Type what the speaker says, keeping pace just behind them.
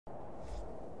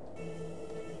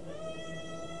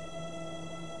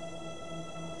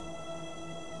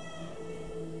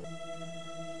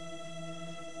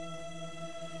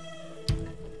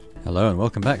Hello and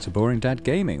welcome back to Boring Dad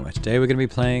Gaming, where today we're going to be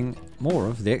playing more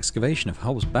of the Excavation of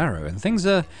Hob's Barrow. And things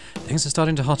are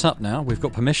starting to hot up now. We've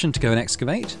got permission to go and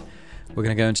excavate. We're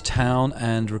going to go into town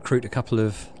and recruit a couple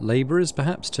of labourers,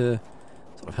 perhaps, to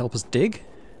sort of help us dig.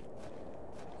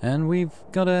 And we've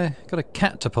got a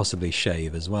cat to possibly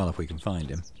shave as well, if we can find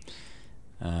him.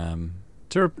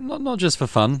 Not just for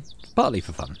fun, partly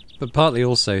for fun, but partly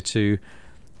also to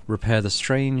repair the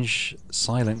strange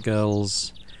silent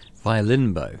girl's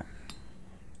violin bow.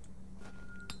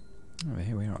 Oh,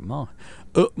 here we are at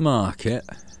Upmarket.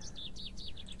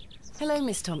 Hello,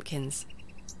 Miss Tompkins.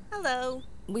 Hello.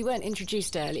 We weren't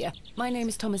introduced earlier. My name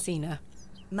is Thomasina.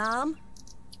 Ma'am?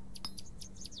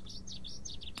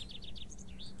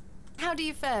 How do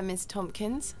you fare, Miss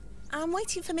Tompkins? I'm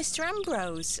waiting for Mr.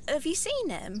 Ambrose. Have you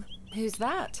seen him? Who's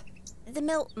that? The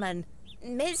milkman.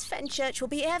 Miss Fenchurch will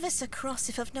be ever so cross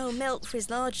if I've no milk for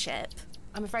his lordship.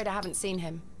 I'm afraid I haven't seen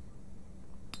him.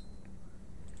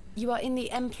 You are in the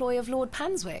employ of Lord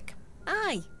Panswick?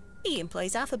 Aye. He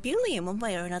employs Arthur Bewlay in one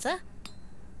way or another.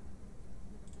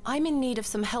 I'm in need of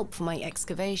some help for my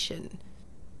excavation.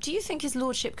 Do you think his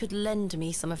lordship could lend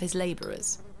me some of his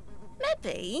labourers?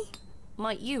 Maybe.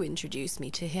 Might you introduce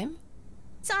me to him?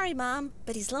 Sorry, ma'am,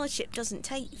 but his lordship doesn't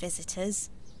take visitors.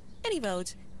 Any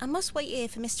road, I must wait here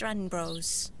for Mr.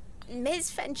 Ambrose.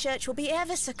 Miss Fenchurch will be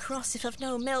ever so cross if I've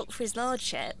no milk for his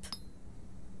lordship.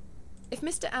 If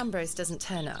Mr. Ambrose doesn't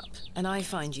turn up, and I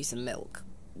find you some milk,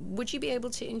 would you be able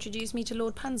to introduce me to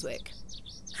Lord Panswick?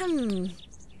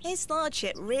 His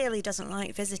lordship really doesn't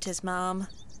like visitors, ma'am.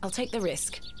 I'll take the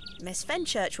risk. Miss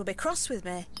Fenchurch will be cross with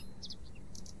me.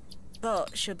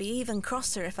 But she'll be even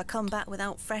crosser if I come back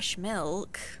without fresh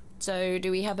milk. So,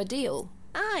 do we have a deal?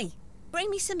 Aye. Bring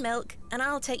me some milk, and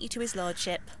I'll take you to his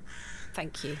lordship.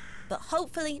 Thank you. But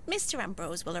hopefully Mr.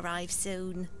 Ambrose will arrive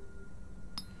soon.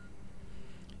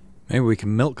 Maybe we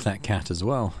can milk that cat as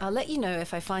well. I'll let you know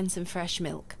if I find some fresh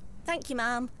milk. Thank you,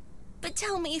 ma'am. But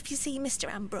tell me if you see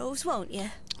Mr. Ambrose, won't you?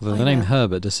 Although the name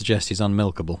Herbert does suggest he's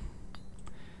unmilkable.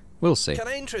 We'll see. Can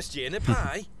I interest you in a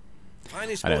pie? I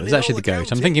know, there's actually the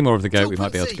goat. I'm thinking more of the goat. We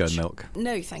might be able to go and milk.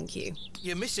 No, thank you.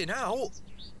 You're missing out.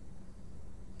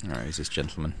 Alright, who's this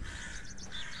gentleman?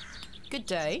 Good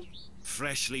day.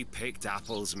 Freshly picked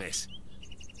apples, miss.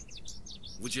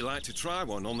 Would you like to try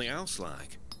one on the house,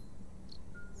 like?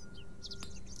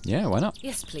 Yeah, why not?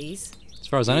 Yes, please. As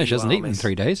far as I know, she hasn't eaten in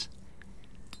 3 days.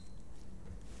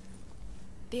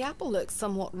 The apple looks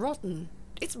somewhat rotten.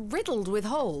 It's riddled with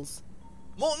holes.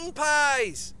 Mutton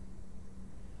pies!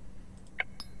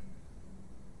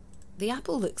 The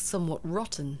apple looks somewhat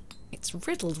rotten. It's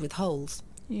riddled with holes.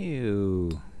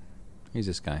 Ew. Who's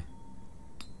this guy?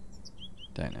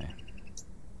 Don't know.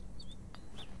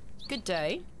 Good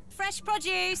day. Fresh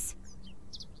produce.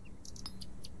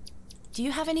 Do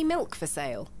you have any milk for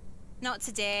sale? Not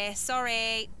today,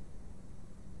 sorry.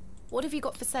 What have you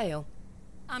got for sale?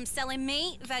 I'm selling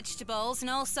meat, vegetables, and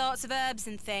all sorts of herbs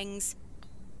and things.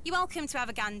 You're welcome to have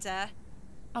a gander.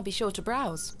 I'll be sure to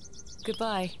browse.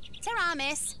 Goodbye. Ta-ra,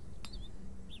 miss.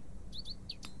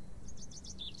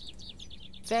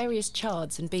 Various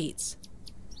chards and beets.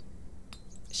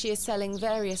 She is selling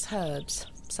various herbs,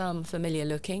 some familiar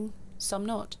looking, some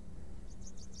not.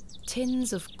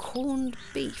 Tins of corned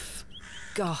beef.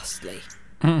 Ghastly.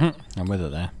 I'm with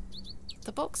it there.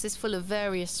 The box is full of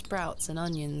various sprouts and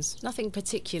onions. Nothing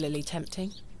particularly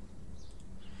tempting.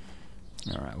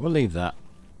 Alright, we'll leave that.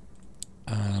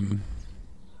 Let's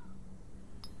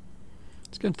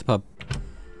go to the pub. Oh,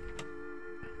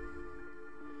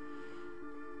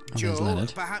 there's Joe,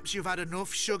 Leonard. perhaps you've had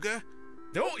enough sugar?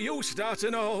 Don't you start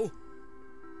and all.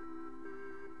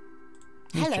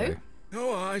 Here's Hello. Joe.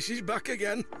 Oh, aye, she's back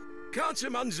again. Can't a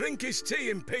man drink his tea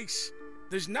in peace?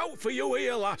 There's nought for you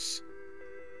here, lass.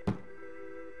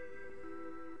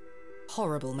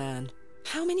 Horrible man.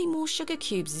 How many more sugar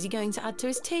cubes is he going to add to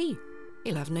his tea?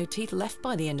 He'll have no teeth left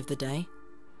by the end of the day.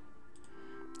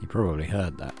 You probably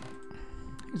heard that.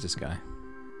 Who's this guy?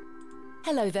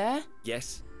 Hello there.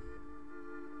 Yes.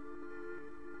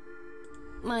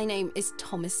 My name is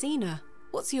Thomasina.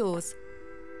 What's yours?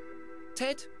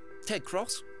 Ted? Ted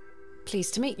Cross?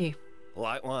 Pleased to meet you.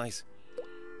 Likewise.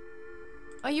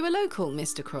 Are you a local,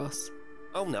 Mr. Cross?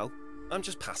 Oh no, I'm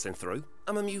just passing through.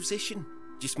 I'm a musician.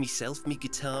 Just myself, me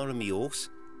guitar and me horse.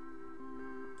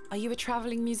 Are you a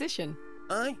travelling musician?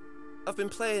 Aye. I've been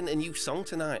playing a new song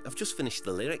tonight. I've just finished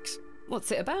the lyrics.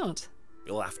 What's it about?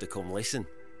 You'll have to come listen.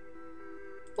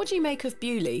 What do you make of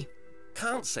Bewlay?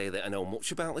 Can't say that I know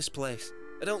much about this place.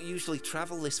 I don't usually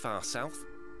travel this far south.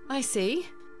 I see.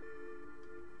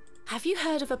 Have you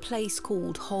heard of a place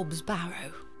called Hob's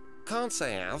Barrow? Can't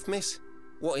say I have, miss.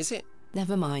 What is it?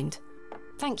 Never mind.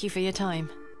 Thank you for your time.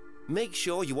 Make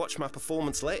sure you watch my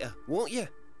performance later, won't you?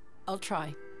 I'll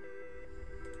try.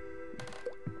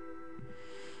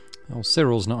 Oh,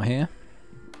 Cyril's not here.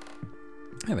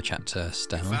 Have a chat to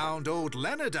Stanley. Found old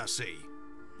Leonard, I see.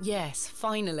 Yes,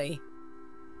 finally.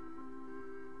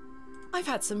 I've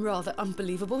had some rather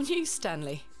unbelievable news,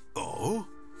 Stanley. Oh?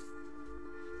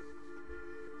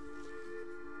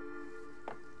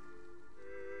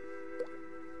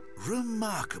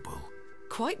 Remarkable.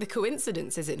 Quite the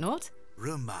coincidence, is it not?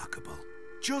 Remarkable.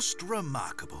 Just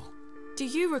remarkable. Do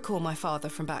you recall my father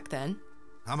from back then?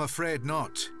 I'm afraid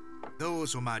not.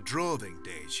 Those were my droving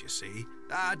days, you see.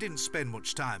 I didn't spend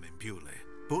much time in Bewlay,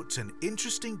 but an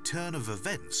interesting turn of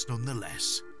events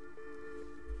nonetheless.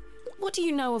 What do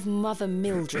you know of Mother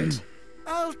Mildred?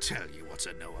 I'll tell you what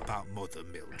I know about Mother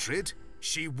Mildred.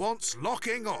 She wants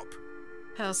locking up.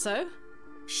 How so?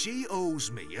 She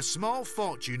owes me a small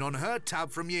fortune on her tab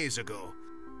from years ago.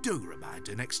 Do remind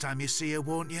her next time you see her,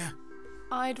 won't you?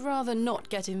 I'd rather not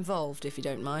get involved, if you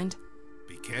don't mind.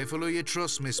 Be careful who you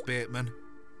trust, Miss Bateman.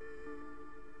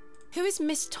 Who is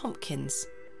Miss Tompkins?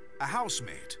 A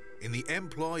housemaid in the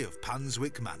employ of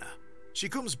Panswick Manor. She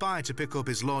comes by to pick up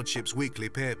his lordship's weekly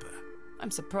paper. I'm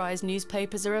surprised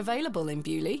newspapers are available in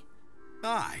Bewlay.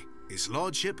 Aye, his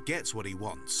lordship gets what he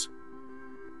wants.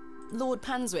 Lord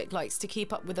Panswick likes to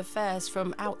keep up with affairs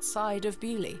from outside of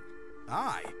Bewlay.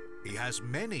 Aye, he has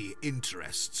many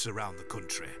interests around the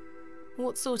country.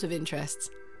 What sort of interests?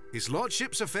 His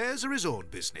lordship's affairs are his own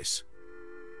business.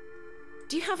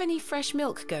 Do you have any fresh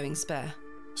milk going spare?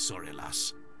 Sorry,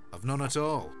 lass. I've none at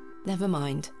all. Never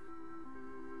mind.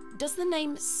 Does the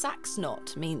name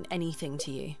Saxnot mean anything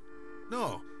to you?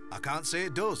 No, I can't say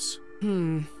it does.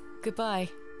 Goodbye.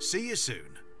 See you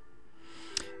soon.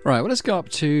 Right, well, let's go up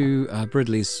to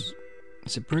Bridley's...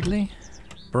 Is it Bridley?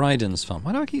 Bryden's farm.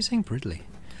 Why do I keep saying Bridley?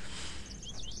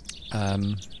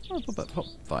 Pop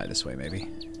via this way, maybe.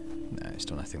 No,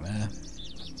 still nothing there.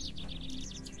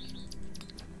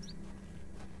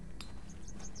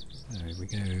 There we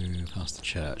go, past the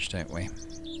church, don't we?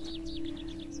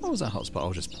 What was that hotspot?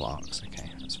 Oh, just plaques.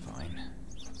 Okay, that's fine.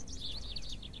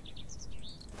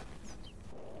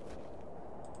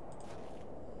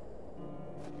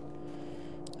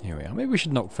 Here we are. Maybe we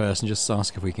should knock first and just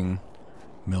ask if we can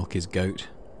milk his goat.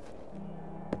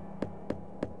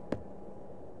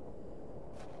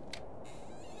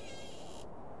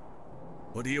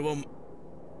 What do you want?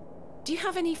 Do you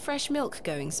have any fresh milk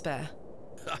going spare?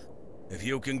 If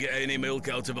you can get any milk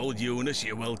out of old Eunice,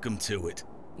 you're welcome to it.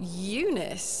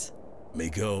 Eunice? Me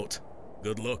goat.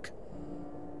 Good luck.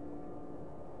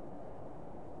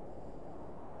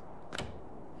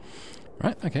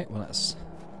 Right, okay, well that's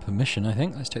permission, I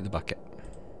think. Let's take the bucket.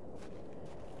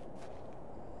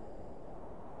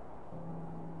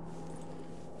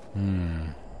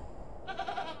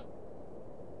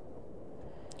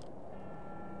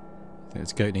 I think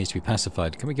this goat needs to be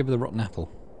pacified. Can we give her the rotten apple?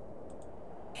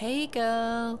 Hey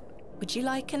girl, would you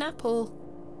like an apple?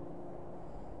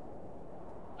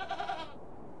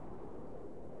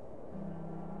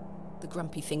 The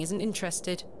grumpy thing isn't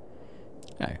interested.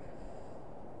 Oh.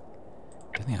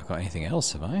 Don't think I've got anything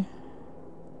else, have I?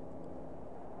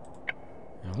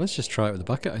 Well, let's just try it with the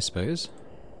bucket, I suppose.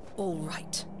 All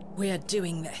right, we're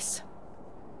doing this.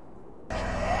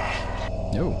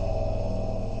 No.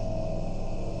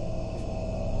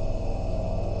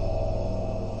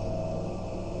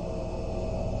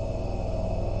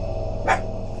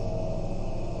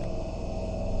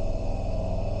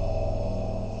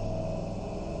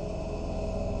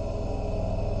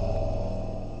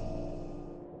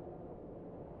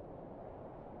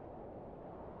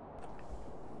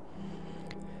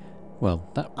 Well,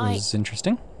 that was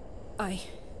interesting.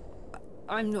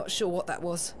 I'm not sure what that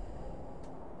was.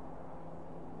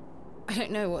 I don't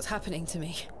know what's happening to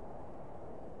me.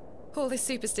 All this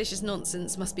superstitious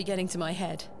nonsense must be getting to my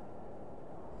head.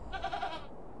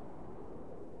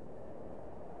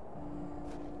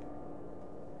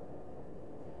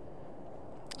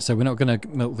 So we're not going to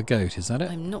milk the goat, is that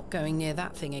it? I'm not going near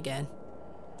that thing again.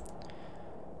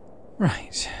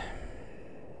 Right.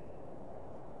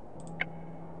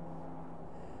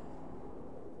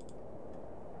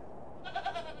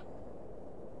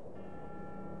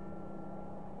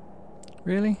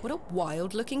 Really? What a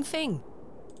wild-looking thing.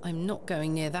 I'm not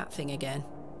going near that thing again.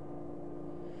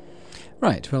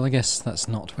 Right, well I guess that's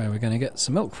not where we're going to get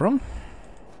some milk from.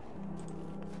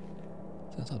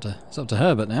 So it's up to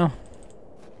Herbert now.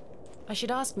 I should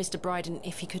ask Mr. Bryden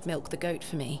if he could milk the goat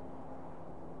for me.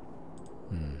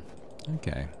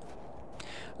 Okay.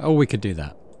 Oh, we could do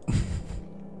that.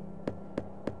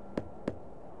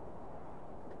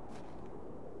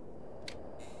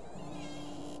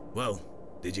 Well,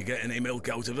 did you get any milk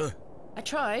out of her? I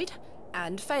tried,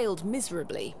 and failed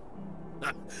miserably.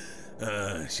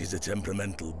 She's a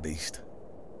temperamental beast.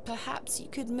 Perhaps you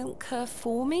could milk her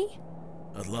for me?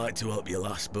 I'd like to help you,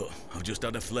 lass, but I've just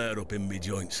had a flare-up in me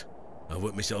joints. I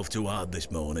worked myself too hard this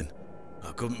morning.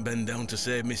 I couldn't bend down to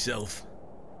save myself.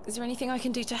 Is there anything I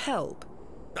can do to help?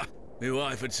 My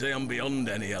wife would say I'm beyond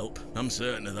any help, I'm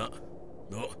certain of that.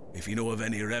 But if you know of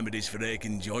any remedies for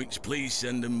aching joints, please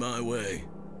send them my way.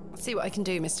 I'll see what I can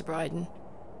do, Mr. Bryden.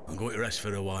 I'm going to rest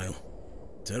for a while.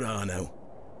 Ta-ra now.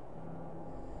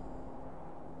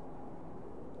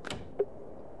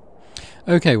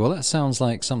 Okay, well that sounds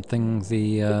like something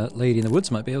the lady in the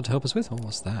woods might be able to help us with. Oh,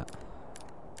 what's that?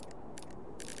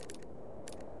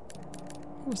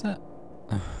 What was that?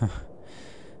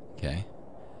 Okay.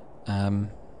 I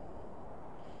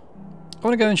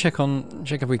want to go and check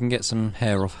if we can get some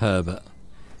hair off Herbert.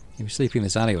 He was sleeping in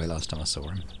this alleyway last time I saw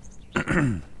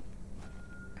him.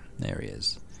 There he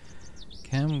is.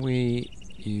 Can we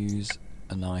use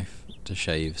a knife to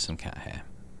shave some cat hair?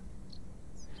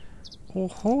 Or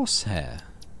horsehair?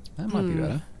 That might be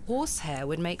better. Horsehair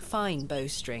would make fine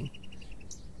bowstring.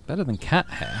 Better than cat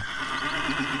hair.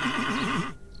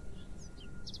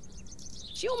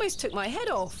 She almost took my head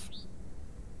off.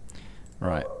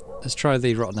 Right, let's try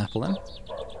the rotten apple then.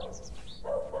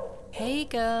 Hey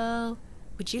girl,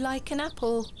 would you like an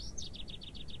apple?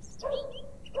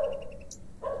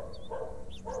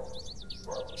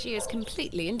 She is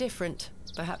completely indifferent.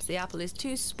 Perhaps the apple is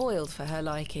too spoiled for her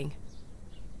liking.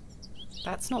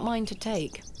 That's not mine to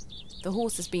take. The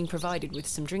horse has been provided with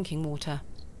some drinking water.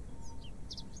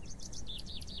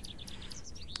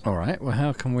 Alright, well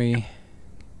how can we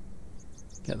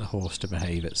get the horse to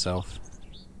behave itself?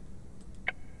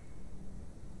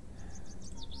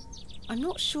 I'm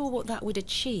not sure what that would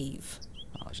achieve.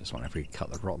 I was just wondering if we could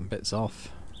cut the rotten bits off.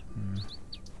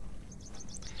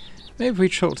 Maybe if we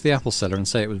talk to the apple seller and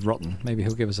say it was rotten, maybe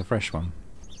he'll give us a fresh one.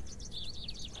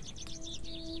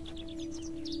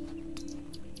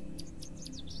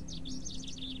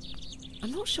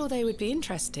 I'm not sure they would be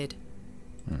interested.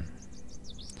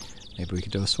 Maybe we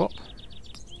could do a swap.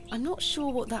 I'm not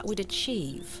sure what that would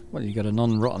achieve. Well, you got a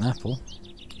non-rotten apple.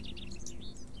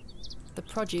 The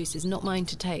produce is not mine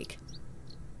to take.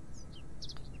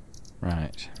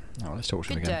 Right. Now let's talk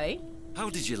to him Good again. day. How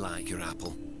did you like your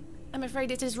apple? I'm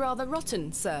afraid it is rather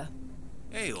rotten, sir.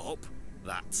 Hey up.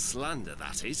 That's slander,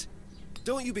 that is.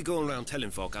 Don't you be going round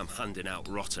telling folk I'm handing out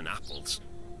rotten apples.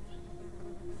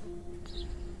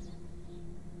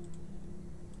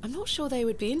 I'm not sure they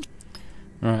would be interested.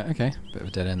 Right, okay. Bit of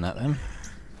a dead end that then.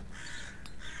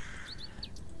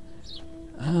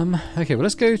 Okay, well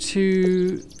let's go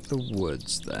to the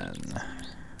woods then.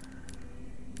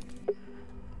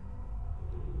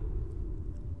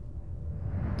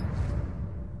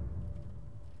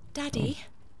 Daddy,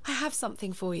 I have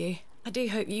something for you. I do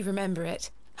hope you remember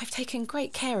it. I've taken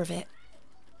great care of it.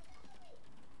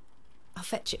 I'll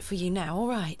fetch it for you now, all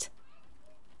right?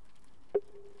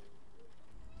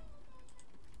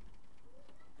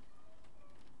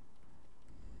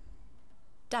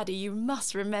 Daddy, you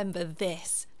must remember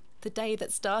this. The day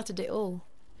that started it all.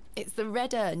 It's the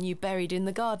red urn you buried in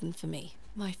the garden for me.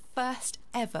 My first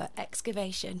ever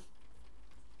excavation.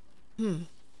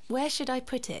 Where should I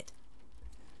put it?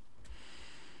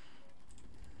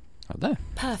 Right there.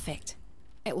 Perfect.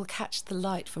 It will catch the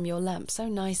light from your lamp so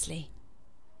nicely.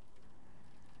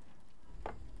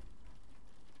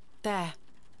 There.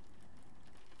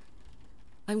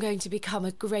 I'm going to become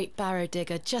a great barrow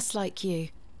digger just like you.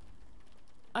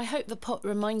 I hope the pot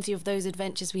reminds you of those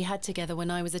adventures we had together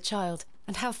when I was a child,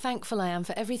 and how thankful I am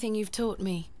for everything you've taught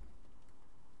me.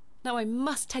 Now I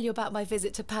must tell you about my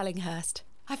visit to Pallinghurst.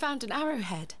 I found an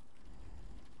arrowhead.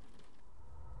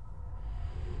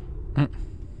 It'd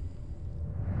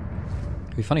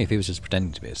be funny if he was just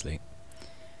pretending to be asleep,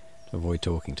 to avoid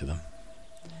talking to them.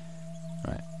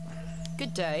 Right.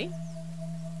 Good day.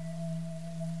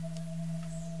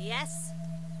 Yes?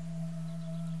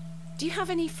 Do you have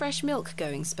any fresh milk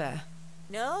going spare?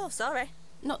 No, sorry.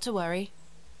 Not to worry.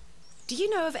 Do you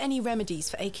know of any remedies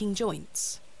for aching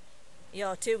joints?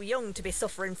 You're too young to be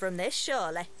suffering from this,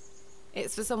 surely.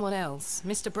 It's for someone else,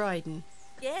 Mr. Bryden.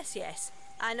 Yes, yes.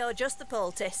 I know just the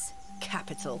poultice.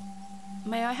 Capital.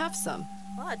 May I have some?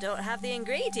 Well, I don't have the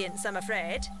ingredients, I'm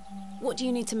afraid. What do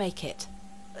you need to make it?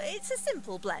 It's a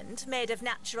simple blend made of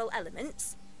natural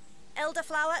elements.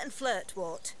 Elderflower and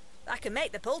flirtwort. I can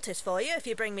make the poultice for you if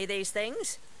you bring me these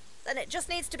things. Then it just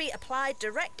needs to be applied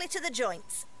directly to the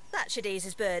joints. That should ease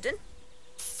his burden.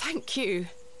 Thank you.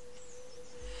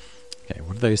 Okay,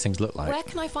 what do those things look like? Where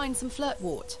can I find some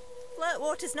flirtwort?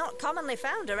 Flirtwort is not commonly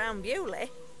found around Bewlay.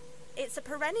 It's a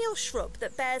perennial shrub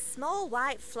that bears small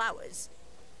white flowers.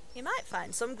 You might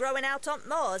find some growing out on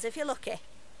moors if you're lucky.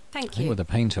 Thank I think you. what the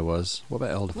painter was. What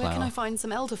about elderflower? Where can I find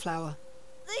some elderflower?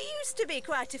 There used to be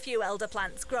quite a few elder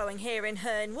plants growing here in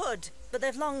Herne Wood, but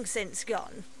they've long since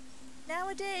gone.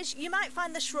 Nowadays, you might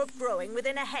find the shrub growing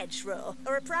within a hedgerow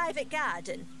or a private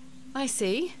garden. I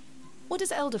see. What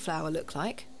does elderflower look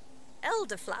like?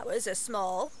 Elderflowers are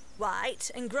small,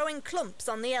 white, and grow in clumps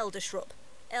on the elder shrub.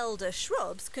 Elder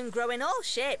shrubs can grow in all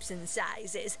shapes and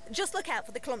sizes. Just look out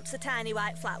for the clumps of tiny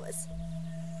white flowers.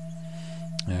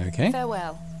 Okay.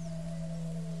 Farewell.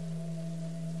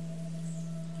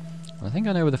 I think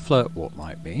I know where the flirtwort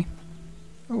might be.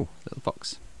 Oh, little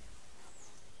fox.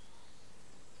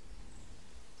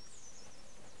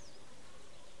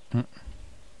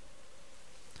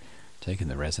 Taking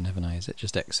the resin, haven't I? Is it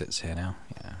just exits here now?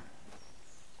 Yeah.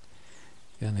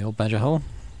 Go in the old badger hole.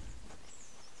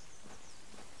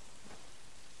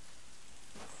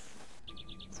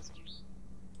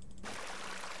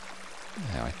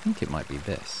 Yeah, I think it might be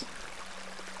this.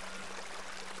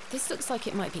 This looks like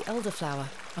it might be elderflower.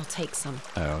 I'll take some.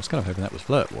 Oh, I was kind of hoping that was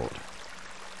flirtwort.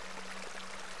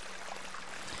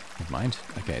 Never mind.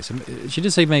 Okay, so she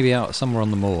did say maybe out somewhere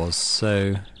on the moors,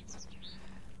 so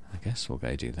I guess we'll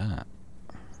go do that.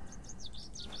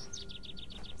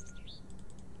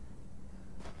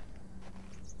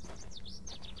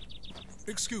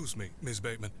 Excuse me, Miss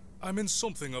Bateman. I'm in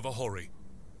something of a hurry.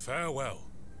 Farewell.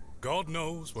 God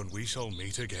knows when we shall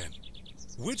meet again.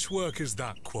 Which work is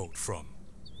that quote from?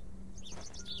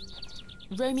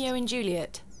 Romeo and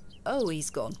Juliet. Oh, he's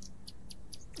gone.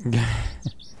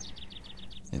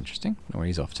 Interesting. Know where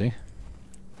he's off to.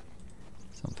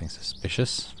 Something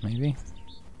suspicious, maybe.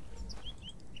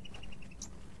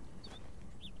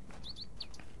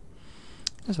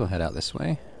 Guess we'll head out this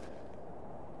way.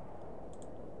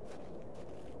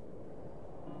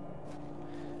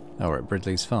 Oh, we're at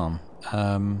Bridley's farm.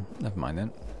 Never mind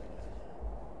then.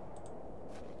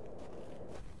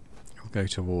 We'll go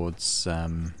towards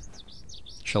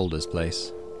Shoulder's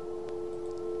place.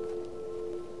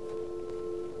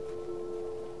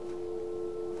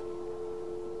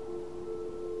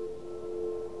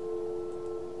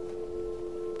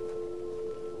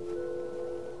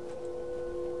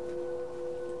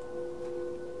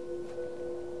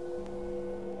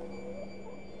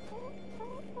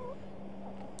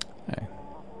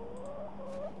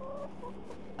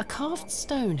 A carved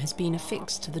stone has been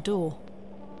affixed to the door.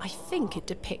 I think it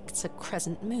depicts a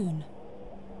crescent moon.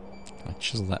 Can I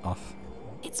chisel that off?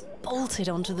 It's bolted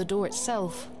onto the door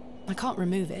itself. I can't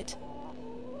remove it.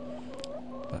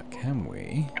 But can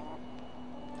we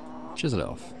chisel it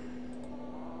off?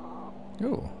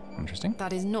 Oh, interesting.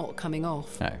 That is not coming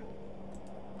off. No.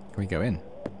 Can we go in?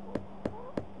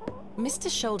 Mr.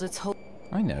 Shoulder told...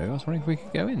 I know, I was wondering if we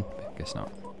could go in. But guess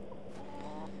not.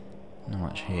 Not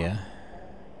much here.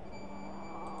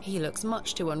 He looks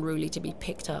much too unruly to be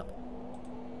picked up.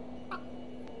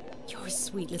 You're a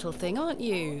sweet little thing, aren't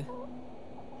you?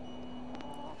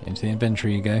 Into the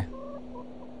inventory you go.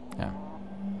 Yeah.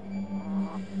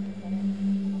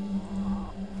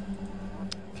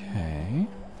 Okay.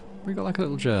 We got like a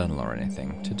little journal or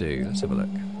anything to do. Let's have a look.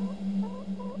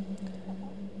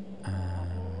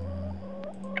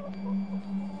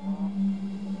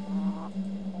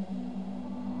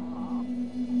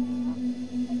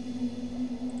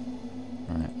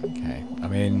 Okay, I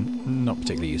mean, not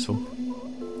particularly useful.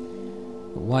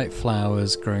 But white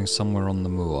flowers growing somewhere on the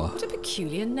moor. What a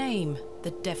peculiar name. The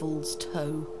Devil's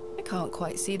Toe. I can't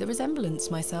quite see the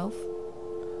resemblance myself.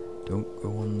 Don't go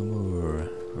on the moor.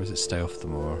 Or is it stay off the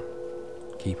moor?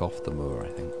 Keep off the moor, I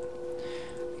think. I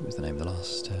think it was the name of the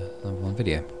last #1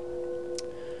 video.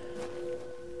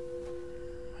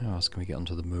 How else can we get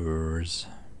onto the moors?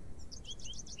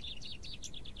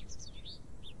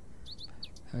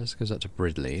 This goes up to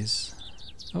Bridley's.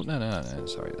 Oh, no,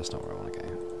 sorry, that's not where I want to go.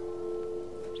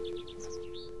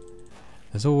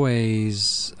 There's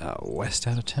always west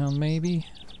out of town, maybe?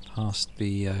 Past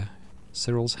the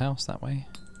Cyril's house that way?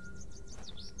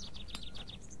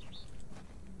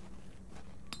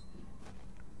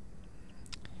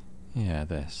 Yeah,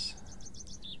 this.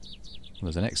 Well,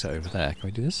 there's an exit over there. Can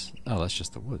we do this? Oh, that's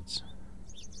just the woods.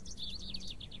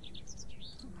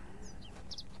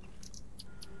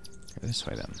 Go this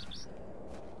way then.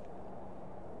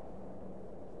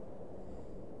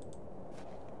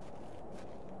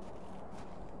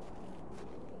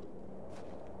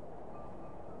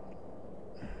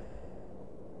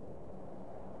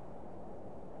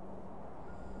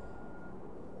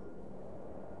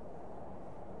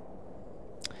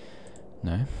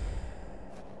 No.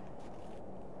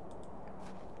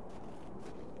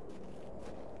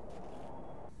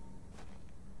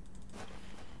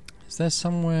 Is there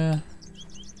somewhere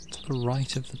to the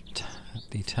right of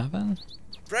the tavern?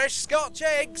 Fresh Scotch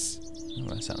eggs! Oh,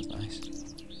 that sounds nice.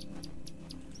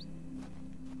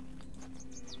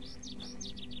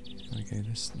 Can we go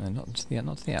this? No, not to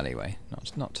the alleyway.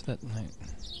 Not to that. No.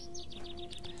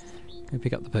 Go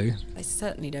pick up the poo. I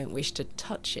certainly don't wish to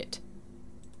touch it.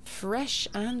 Fresh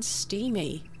and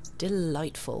steamy.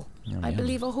 Delightful. Yum, I yum.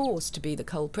 believe a horse to be the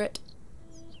culprit.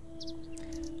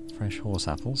 Fresh horse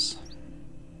apples.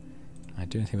 Can I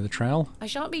do anything with a trowel? I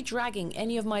shan't be dragging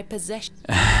any of my possessions.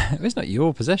 It's not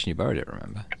your possession. You borrowed it.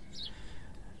 Remember.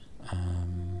 You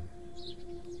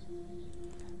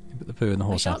put the poo in the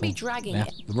horse shan't apple. be dragging Yeah,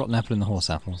 it. the rotten apple in the horse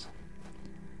apples.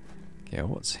 Okay,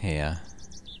 what's here?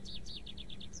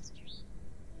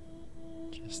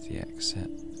 Just the exit.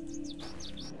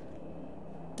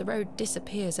 The road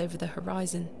disappears over the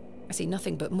horizon. I see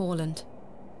nothing but moorland.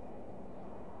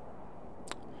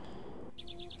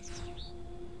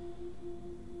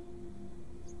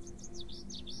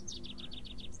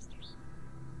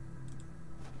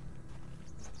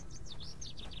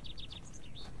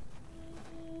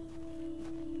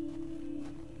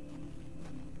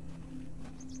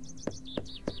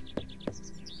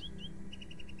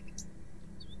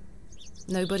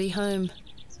 Nobody home.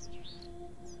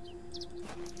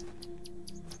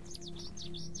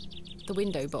 The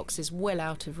window box is well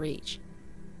out of reach.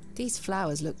 These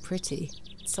flowers look pretty.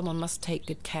 Someone must take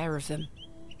good care of them.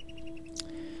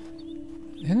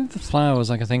 The only of the flowers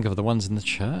I can think of are the ones in the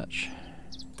church.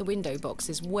 The window box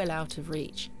is well out of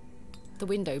reach. The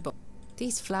window box.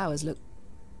 These flowers look...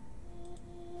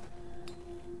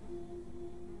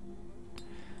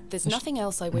 There's nothing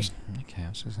else I wish... Okay, I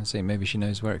was just going to say, maybe she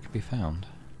knows where it could be found.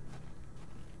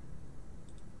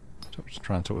 Just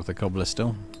try and talk with the cobbler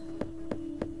still.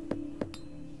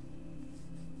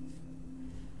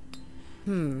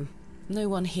 No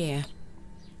one here.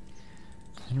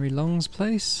 Henry Long's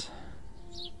place?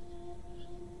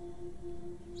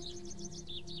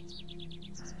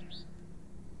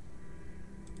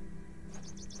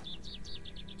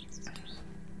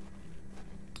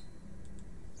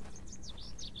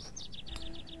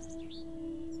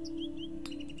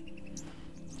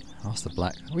 Ask the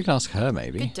black... We can ask her,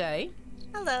 maybe. Good day.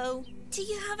 Hello. Do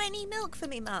you have any milk for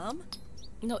me, Mum?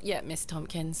 Not yet, Miss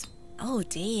Tompkins. Oh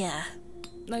dear.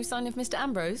 No sign of Mr.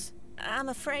 Ambrose? I'm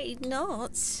afraid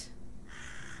not.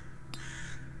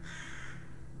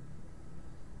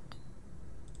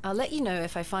 I'll let you know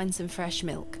if I find some fresh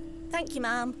milk. Thank you,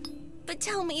 Mum. But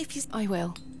tell me if you... I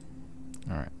will.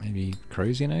 Alright, maybe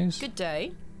Crozier knows? Good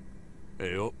day.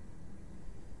 Hey up.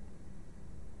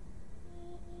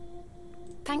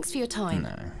 Thanks for your time.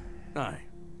 No. Aye.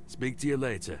 Speak to you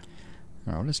later.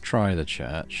 Alright, let's try the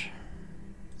church.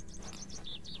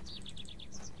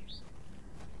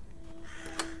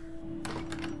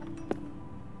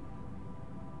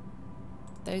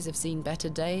 Those have seen better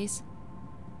days.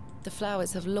 The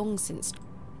flowers have long since...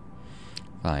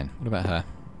 Fine. What about her?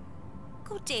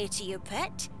 Good day to you,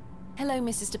 pet. Hello,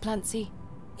 Mrs. Duplancy.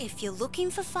 If you're looking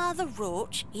for Father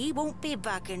Roach, he won't be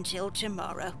back until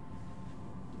tomorrow.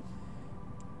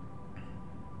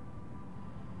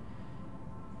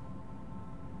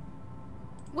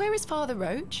 Where is Father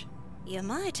Roach? You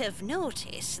might have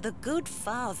noticed the good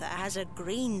father has a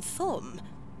green thumb.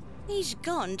 He's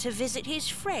gone to visit his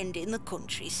friend in the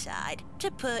countryside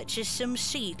to purchase some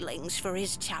seedlings for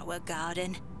his tower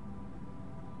garden.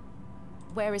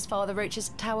 Where is Father Roach's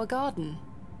tower garden?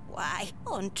 Why,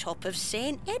 on top of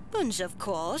St. Edmund's, of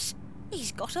course.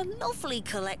 He's got a lovely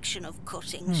collection of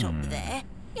cuttings up there.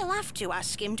 You'll have to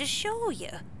ask him to show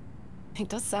you. It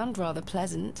does sound rather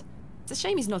pleasant. It's a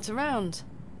shame he's not around.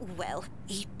 Well,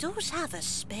 he does have a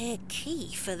spare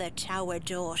key for the tower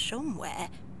door somewhere.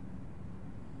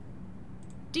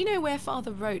 Do you know where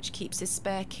Father Roach keeps his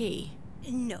spare key?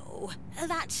 No,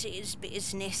 that's his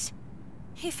business.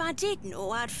 If I did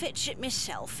know, I'd fetch it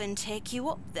myself and take you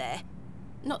up there.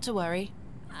 Not to worry.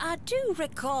 I do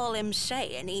recall him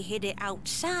saying he hid it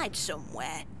outside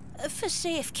somewhere. For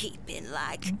safekeeping,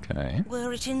 like. Okay.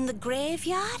 Were it in the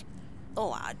graveyard?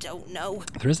 Oh, I don't know.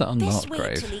 There is that unmarked Best wait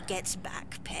grave. till he gets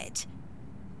back, pet.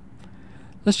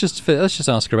 Let's just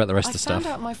ask her about the rest of the I stuff.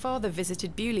 found out my father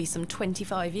visited Bewlay some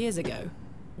 25 years ago.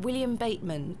 William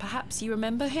Bateman, perhaps you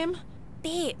remember him?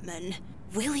 Bateman?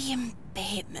 William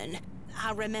Bateman?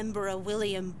 I remember a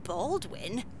William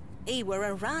Baldwin. He were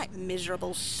a right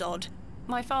miserable sod.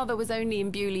 My father was only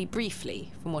in Bewlay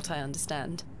briefly, from what I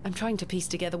understand. I'm trying to piece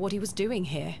together what he was doing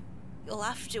here. You'll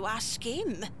have to ask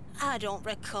him. I don't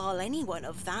recall anyone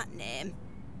of that name.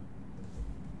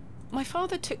 My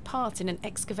father took part in an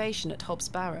excavation at Hobbs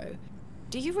Barrow.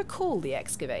 Do you recall the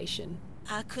excavation?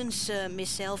 I concern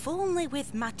myself only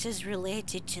with matters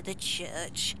related to the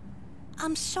church.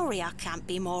 I'm sorry I can't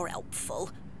be more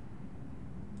helpful.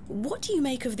 What do you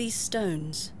make of these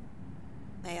stones?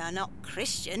 They are not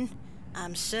Christian,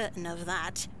 I'm certain of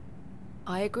that.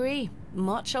 I agree.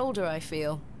 Much older, I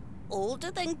feel.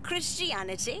 Older than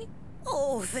Christianity?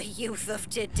 Oh, the youth of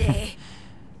today.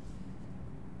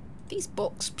 These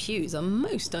box pews are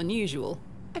most unusual.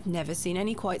 I've never seen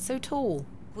any quite so tall.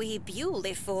 We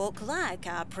Bewlay folk like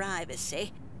our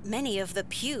privacy. Many of the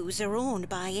pews are owned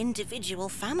by individual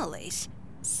families.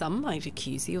 Some might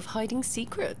accuse you of hiding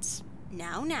secrets.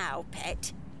 Now,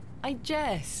 pet. I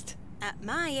jest. At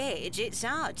my age, it's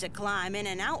hard to climb in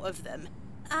and out of them.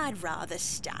 I'd rather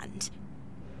stand.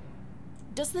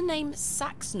 Does the name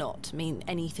Saxnot mean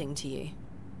anything to you?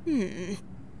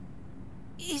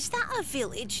 Is that a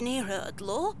village near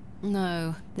Erdlaw?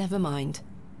 No, never mind.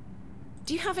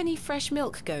 Do you have any fresh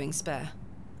milk going spare?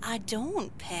 I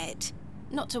don't, pet.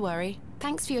 Not to worry.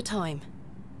 Thanks for your time.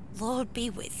 Lord be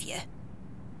with you.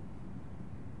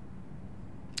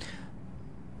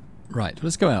 Right,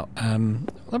 let's go out. We'll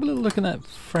have a little look at that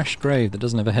fresh grave that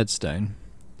doesn't have a headstone.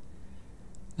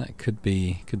 That could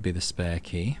be the spare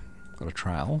key. Got a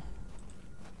trowel.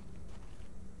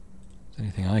 Is there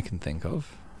anything I can think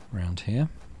of around here?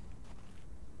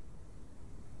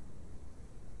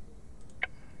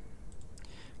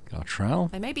 Got our trowel.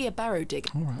 There may be a barrow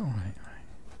digger. All right.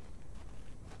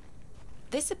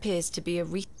 This appears to be a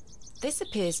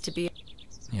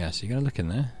Yeah, so you're gonna look in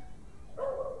there.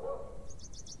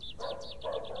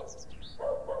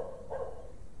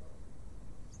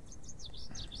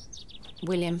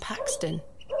 William Paxton,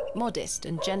 modest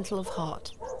and gentle of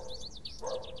heart.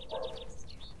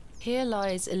 Here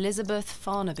lies Elizabeth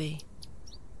Farnaby.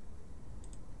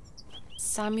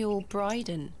 Samuel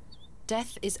Bryden.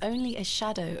 Death is only a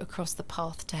shadow across the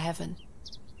path to heaven.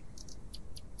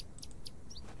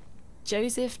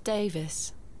 Joseph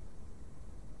Davis.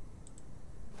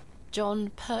 John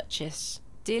Purchase,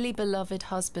 dearly beloved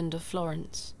husband of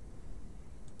Florence.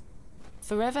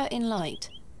 Forever in light,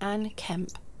 Anne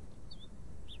Kemp.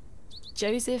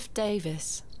 Joseph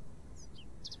Davis.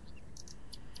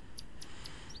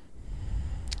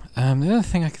 The other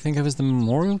thing I can think of is the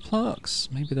memorial plaques.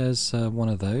 Maybe there's one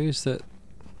of those that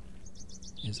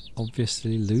is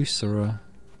obviously loose, or a...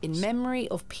 In memory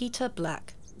of Peter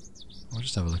Black. I'll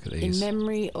just have a look at these. In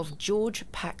memory of George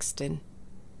Paxton.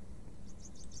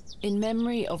 In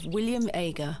memory of William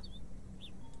Ager.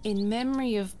 In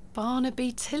memory of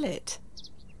Barnaby Tillett.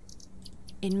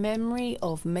 In memory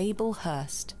of Mabel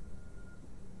Hurst.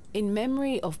 In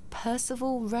memory of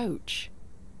Percival Roach.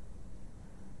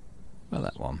 Well,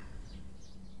 that one.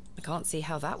 I can't see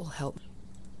how that will help.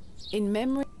 In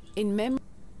memory...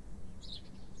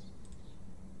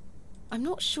 I'm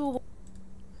not sure...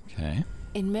 Okay.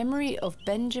 In memory of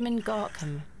Benjamin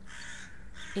Garkham.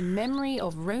 In memory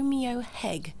of Romeo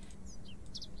Hegg.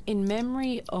 In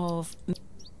memory of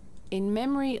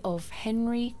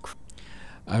Henry...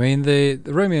 I mean, the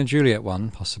Romeo and Juliet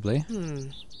one, possibly.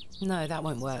 No, that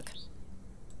won't work.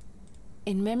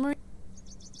 In memory...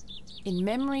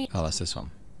 Oh, that's this one.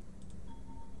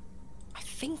 I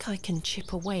think I can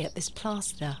chip away at this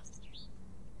plaster.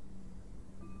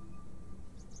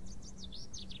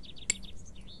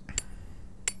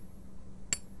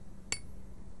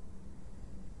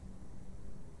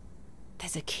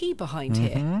 There's a key behind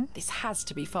here. This has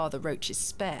to be Father Roach's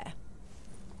spare.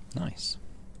 Nice.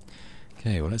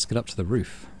 Okay, well, let's get up to the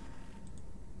roof.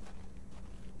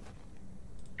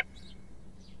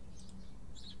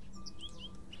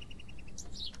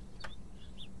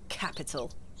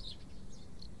 Capital.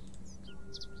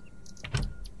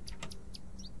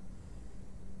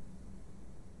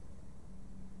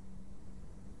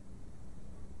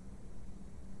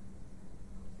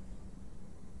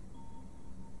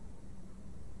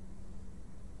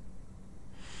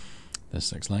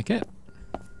 This looks like it.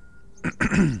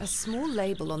 A small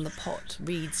label on the pot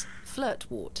reads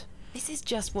Flirtwort. This is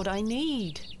just what I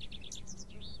need.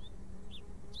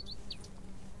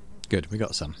 Good, we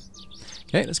got some.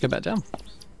 Okay, let's go back down.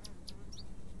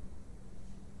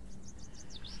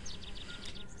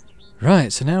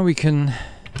 Right, so now we can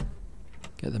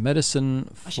get the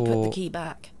medicine for... I should put the key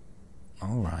back.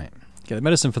 Alright. Get the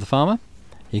medicine for the farmer.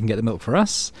 He can get the milk for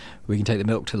us. We can take the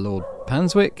milk to Lord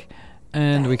Panswick.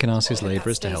 And we can ask his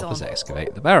labourers to help us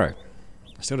excavate the barrow.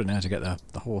 I still don't know how to get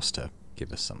the horse to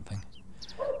give us something.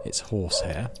 It's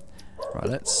horsehair. Right,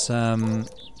 let's go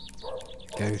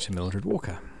to Mildred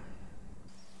Walker.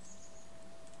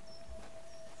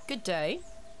 Good day.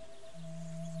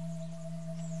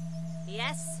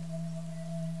 Yes?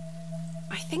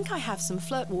 I think I have some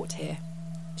flirtwort here.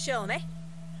 Show me.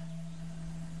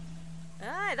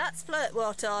 Aye, that's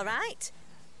flirtwort, all right.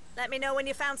 Let me know when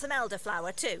you found some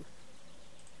elderflower, too.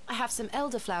 I have some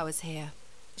elderflowers here.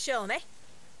 Show me.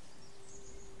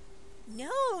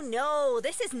 No,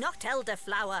 this is not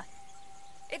elderflower.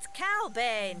 It's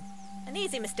cowbane. An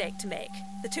easy mistake to make.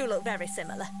 The two look very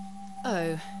similar.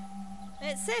 Oh.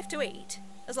 It's safe to eat,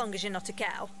 as long as you're not a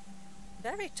cow.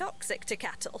 Very toxic to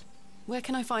cattle. Where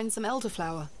can I find some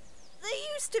elderflower?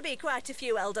 There used to be quite a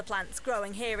few elder plants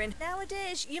growing here, and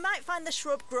nowadays you might find the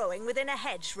shrub growing within a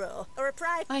hedgerow or a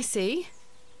private... I see.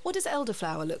 What does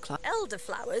elderflower look like?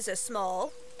 Elderflowers are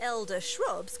small. Elder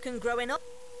shrubs can grow in up...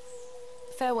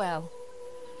 Farewell.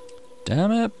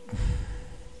 Damn it.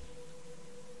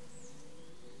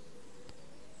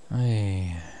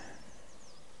 Hey.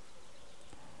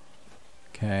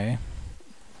 Okay.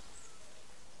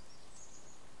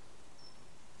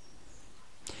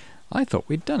 I thought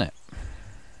we'd done it.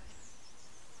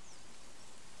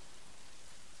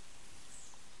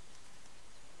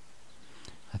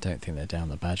 I don't think they're down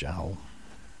the badger hole.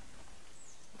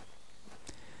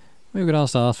 We could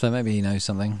ask Arthur, maybe he knows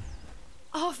something.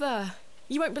 Arthur,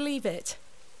 you won't believe it.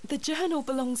 The journal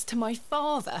belongs to my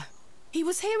father. He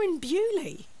was here in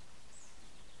Bewlay.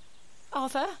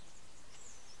 Arthur?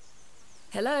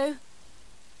 Hello?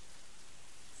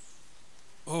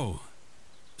 Oh,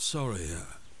 sorry.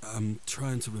 I'm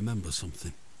trying to remember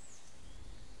something.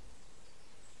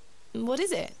 What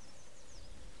is it?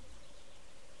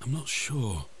 I'm not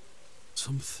sure.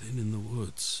 Something in the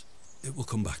woods. It will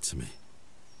come back to me.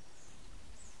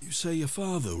 You say your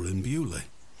father were in Bewlay?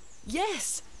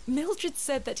 Yes. Mildred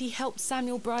said that he helped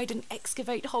Samuel Bryden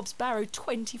excavate Hobbs Barrow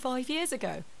 25 years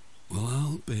ago. Well,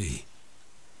 I'll be.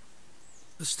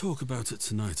 Let's talk about it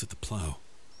tonight at the plough.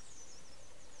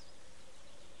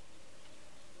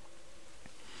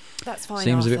 That's fine,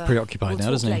 Seems Arthur. a bit preoccupied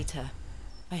now, doesn't he? Later.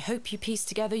 I hope you piece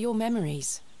together your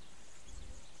memories.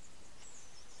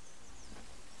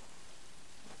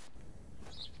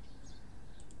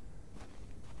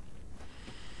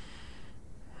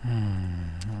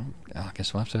 I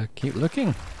guess we'll have to keep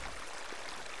looking.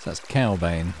 So that's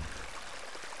cowbane.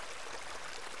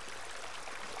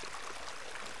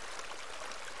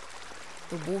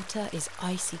 The water is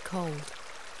icy cold.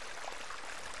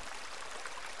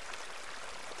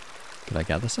 Could I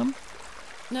gather some?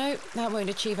 No, that won't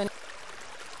achieve any...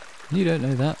 You don't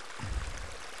know that.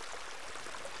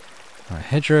 Right,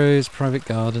 hedgerows, private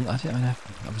garden. I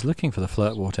was looking for the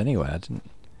flirtwort anyway. I didn't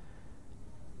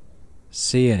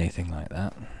see anything like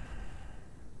that.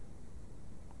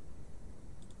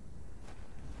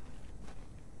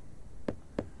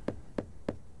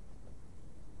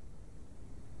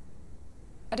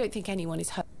 I don't think anyone is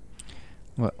hurt.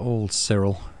 We're all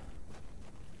Cyril.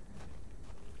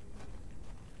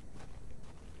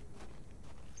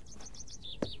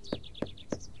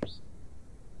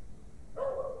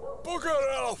 Bugger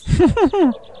off!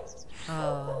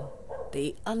 Ah,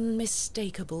 the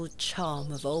unmistakable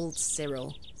charm of old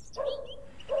Cyril.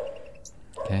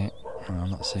 Okay, well,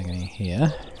 I'm not seeing any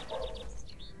here.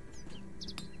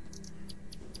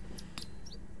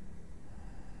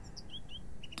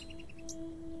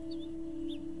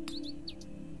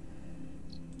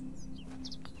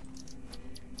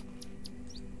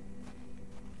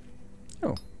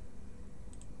 Oh.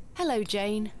 Hello,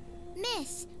 Jane.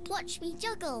 Miss, watch me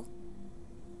juggle.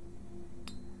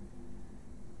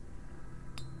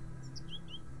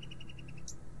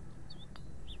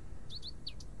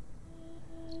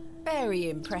 Very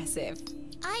impressive.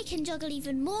 I can juggle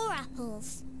even more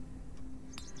apples.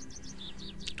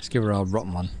 Let's give her a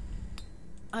rotten one.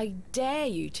 I dare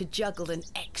you to juggle an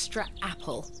extra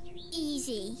apple.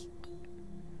 Easy.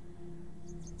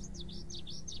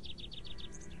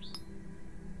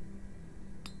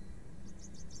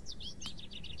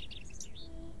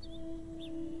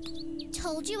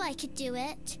 Told you I could do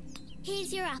it.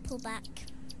 Here's your apple back.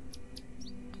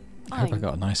 I hope I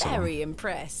got a nice one. Very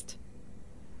impressed.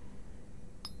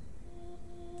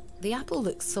 The apple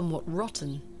looks somewhat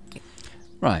rotten.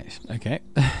 Right, okay.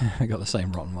 I got the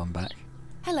same rotten one back.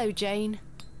 Hello, Jane.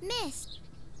 Miss.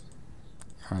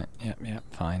 Right, yep,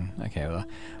 fine. Okay, well,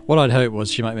 what I'd hoped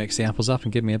was she might mix the apples up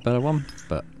and give me a better one,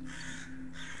 but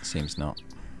seems not.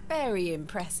 Very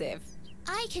impressive.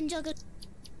 I can juggle.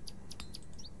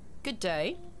 Good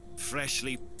day.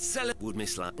 Freshly sell it, would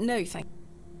Miss Lamb. No, thank.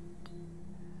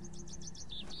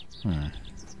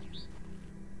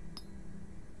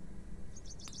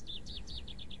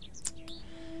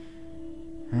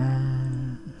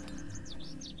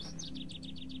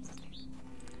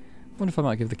 Wonder if I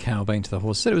might give the cowbane to the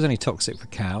horse. Said it was only toxic for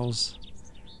cows.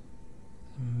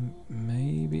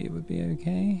 Maybe it would be be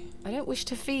okay. I don't wish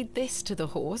to feed this to the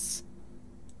horse.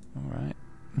 Alright.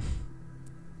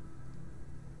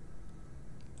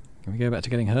 Can we go back to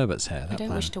getting Herbert's hair? I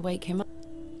don't wish to wake him up.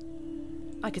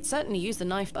 I could certainly use the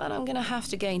knife, but I'm going to have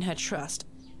to gain her trust.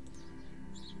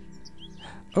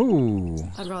 Oh!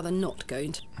 I'd rather not go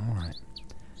into... Alright.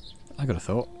 I got a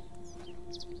thought.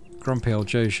 Grumpy old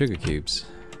Joe's sugar cubes.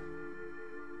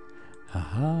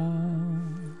 Haha.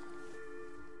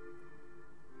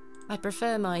 I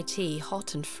prefer my tea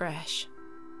hot and fresh.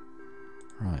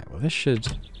 Right, well this should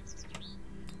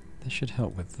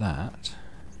help with that.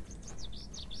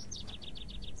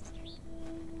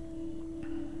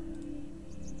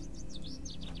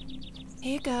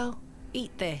 Here, girl.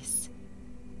 Eat this.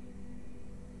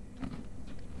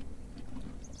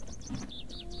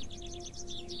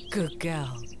 Good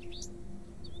girl.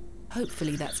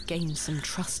 Hopefully that's gained some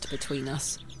trust between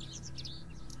us.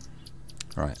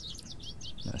 Right.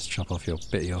 Let's chop off your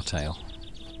bit of your tail.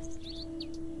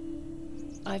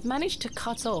 I've managed to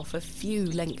cut off a few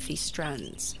lengthy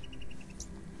strands.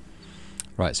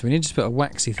 Right, so we need to put a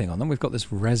waxy thing on them. We've got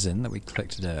this resin that we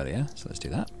collected earlier, so let's do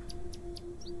that.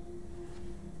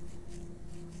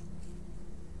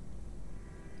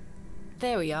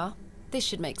 There we are. This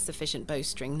should make sufficient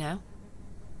bowstring now.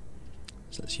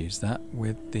 So let's use that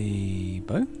with the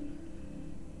bow.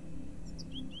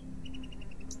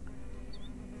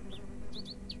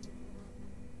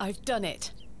 I've done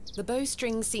it. The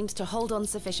bowstring seems to hold on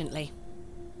sufficiently.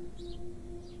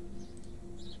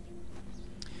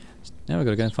 Now we've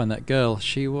got to go and find that girl.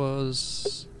 She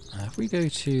was... if we go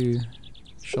to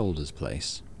Shoulder's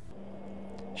place,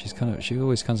 she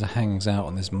always kind of hangs out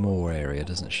on this moor area,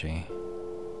 doesn't she?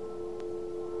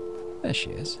 There she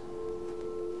is.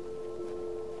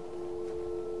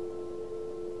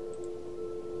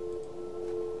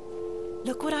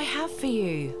 Look what I have for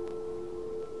you.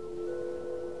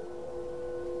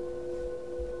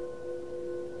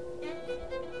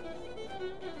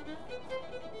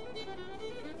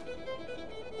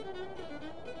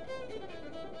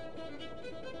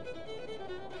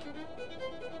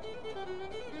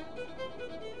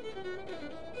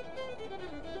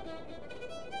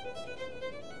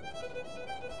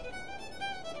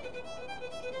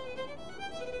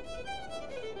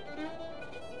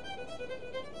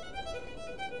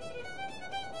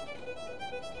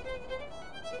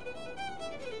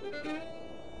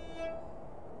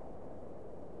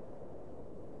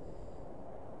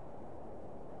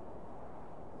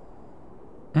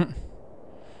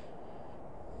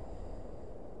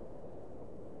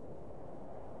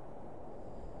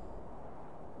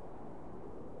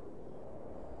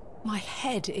 My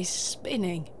head is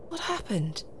spinning. What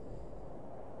happened?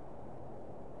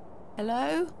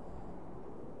 Hello?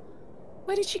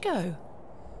 Where did she go?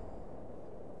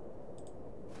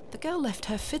 The girl left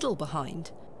her fiddle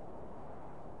behind.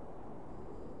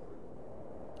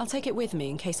 I'll take it with me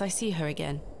in case I see her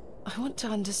again. I want to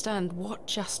understand what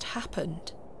just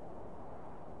happened.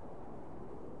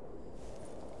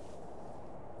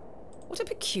 What a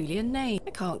peculiar name. I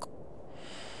can't...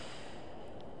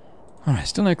 Alright,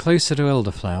 still no closer to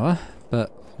Elderflower,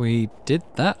 but we did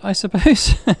that, I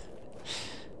suppose?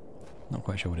 Not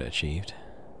quite sure what it achieved.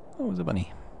 Oh, it was a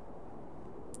bunny.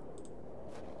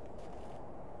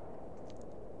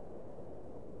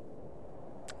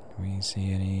 Can we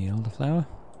see any Elderflower?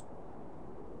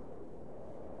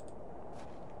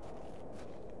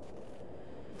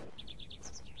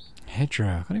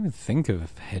 Hedgerow. I can't even think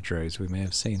of hedgerows we may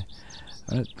have seen.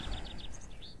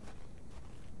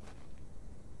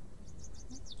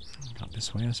 Up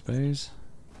this way, I suppose.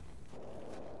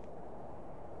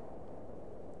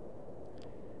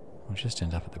 We'll just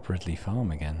end up at the Bridley farm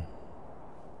again.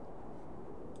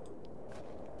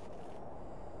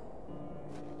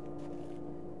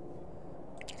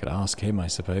 I could ask him, I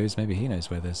suppose. Maybe he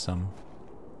knows where there's some.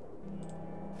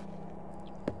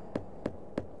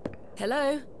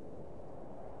 Hello?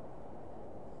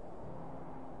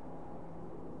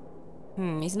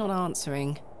 He's not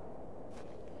answering.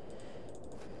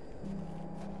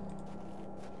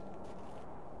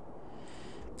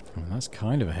 Well, that's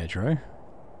kind of a hedgerow.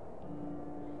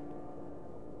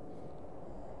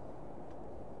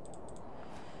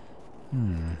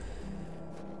 Can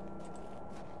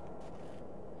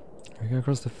we go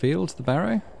across the field to the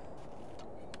Barrow?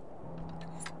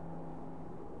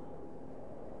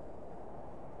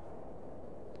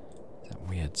 That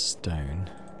weird stone.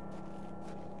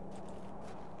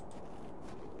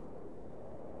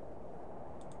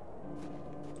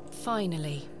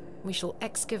 Finally, we shall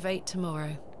excavate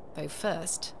tomorrow. Though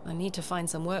first, I need to find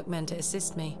some workmen to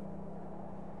assist me.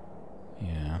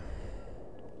 Yeah.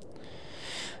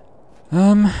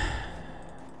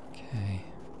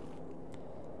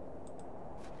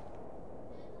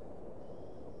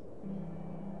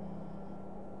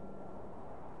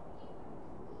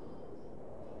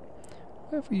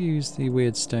 What if we use the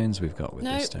weird stones we've got with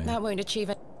No, this stone? that won't achieve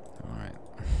it. Alright.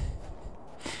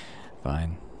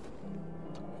 Fine.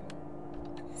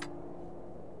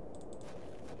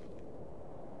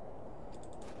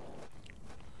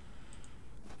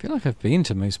 I feel like I've been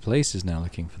to most places now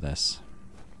looking for this.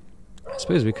 I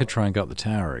suppose we could try and go up the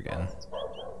tower again.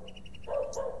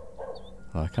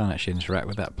 Well, I can't actually interact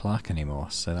with that plaque anymore,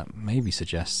 so that maybe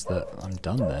suggests that I'm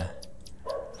done there.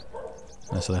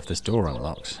 Unless I left this door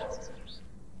unlocked.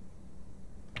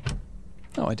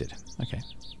 Oh, I did. Okay.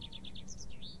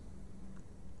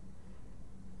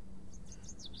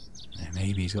 Yeah,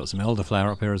 maybe he's got some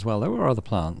elderflower up here as well. There were other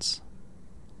plants.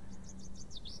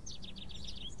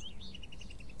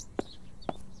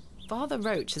 Father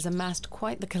Roach has amassed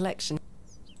quite the collection.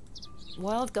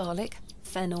 Wild garlic,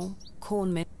 fennel,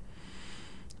 cornmeal.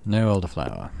 No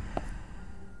elderflower.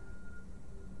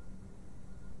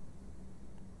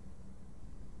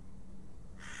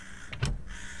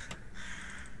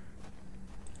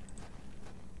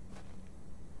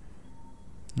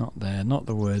 Not there, not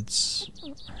the woods.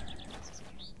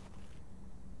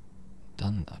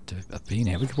 Done. I've been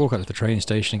here. We could walk up to the train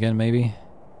station again, maybe.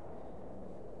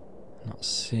 Not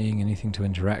seeing anything to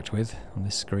interact with on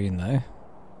this screen, though.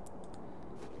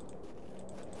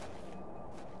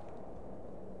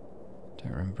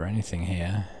 Don't remember anything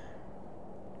here.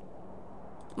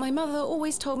 My mother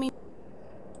always told me...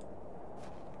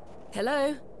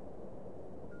 Hello?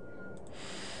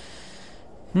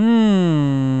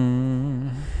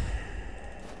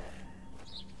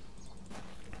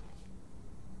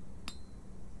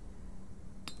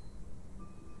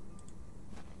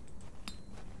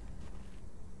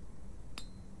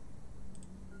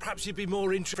 Perhaps you'd be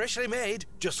more interested. Freshly made,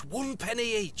 just 1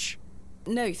 penny each.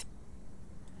 No.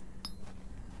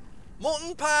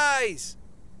 Mutton pies!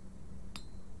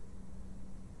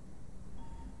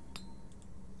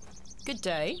 Good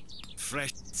day.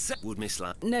 Fresh would miss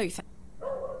that. No,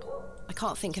 I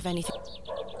can't think of anything.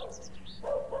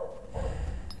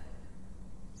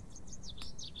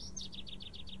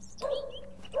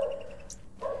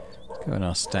 Go and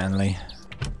ask Stanley.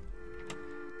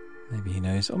 Maybe he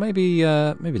knows. Or maybe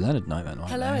Leonard Nightman might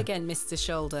Hello know. again, Mr.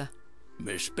 Shoulder.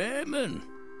 Miss Bateman.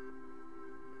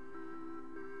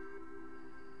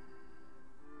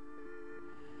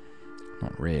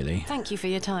 Not really. Thank you for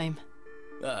your time.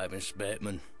 Aye, Miss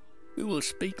Bateman. We will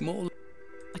speak more.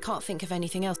 I can't think of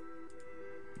anything else.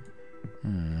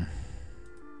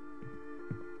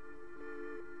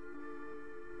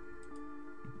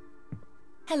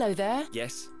 Hello there.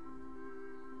 Yes.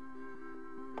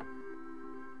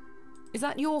 Is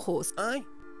that your horse? Aye.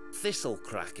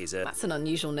 Thistlecrack is a... That's an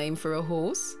unusual name for a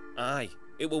horse. Aye.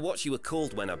 It were what she were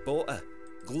called when I bought her.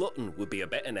 Glutton would be a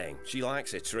better name. She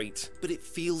likes her treats. But it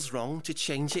feels wrong to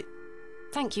change it.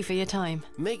 Thank you for your time.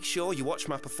 Make sure you watch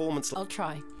my performance. I'll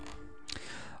try.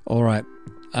 Alright.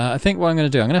 I think what I'm going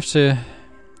to do, I'm going to have to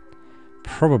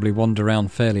probably wander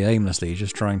around fairly aimlessly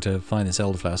just trying to find this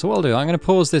elderflower. So what I'll do, I'm going to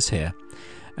pause this here.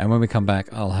 And when we come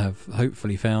back, I'll have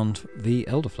hopefully found the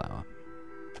elderflower.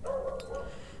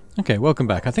 Okay, welcome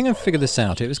back. I think I've figured this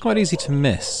out. It was quite easy to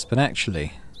miss, but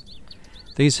actually,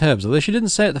 these herbs, although she didn't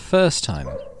say it the first time,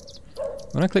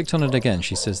 when I clicked on it again,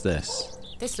 she says this.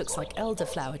 This looks like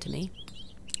elderflower to me.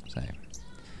 So,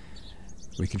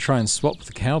 we can try and swap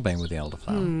the cowbane with the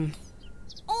elderflower.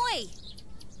 Oi!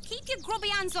 Keep your grubby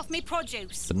hands off me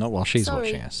produce. But not while she's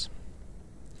Sorry. watching us.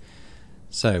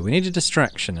 So, we need a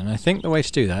distraction, and I think the way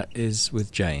to do that is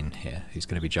with Jane here, who's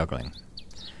going to be juggling.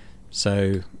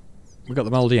 So, we've got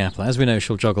the mouldy apple. As we know,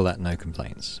 she'll juggle that, no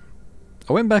complaints.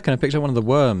 I went back and I picked up one of the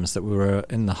worms that were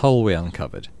in the hole we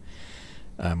uncovered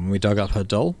when we dug up her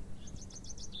doll.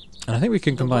 And I think we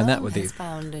can combine that with the... has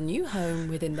found a new home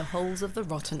within the holes of the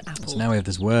rotten apple. So now we have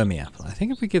this wormy apple. I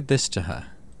think if we give this to her,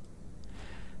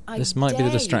 this might be the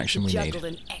distraction we need. Juggle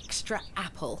an extra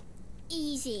apple.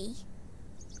 Easy.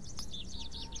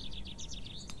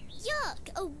 Yuck,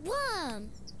 a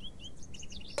worm.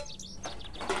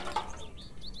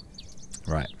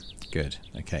 Right, good.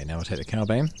 Okay, now we'll take the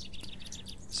cowbane,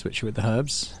 switch it with the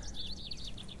herbs,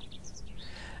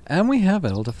 and we have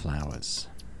elderflowers.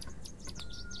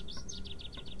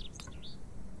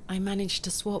 I managed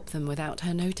to swap them without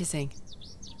her noticing.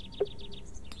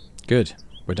 Good,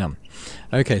 we're done.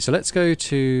 Okay, so let's go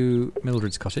to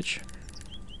Mildred's cottage,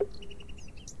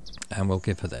 and we'll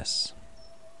give her this.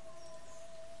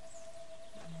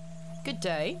 Good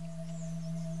day.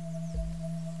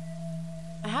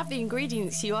 I have the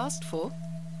ingredients you asked for.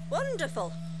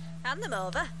 Wonderful. Hand them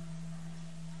over.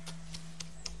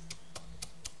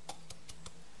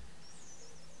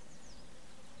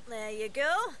 There you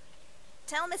go.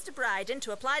 tell Mr. Bryden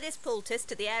to apply this poultice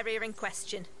to the area in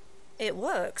question. It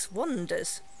works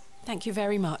wonders. Thank you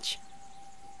very much.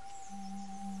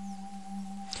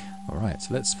 Alright,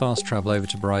 so let's fast travel over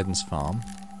to Bryden's farm.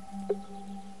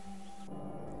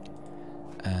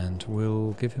 And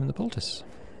we'll give him the poultice.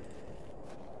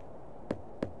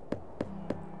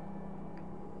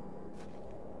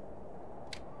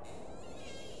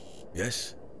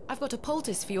 Yes? I've got a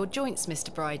poultice for your joints,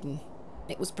 Mr. Bryden.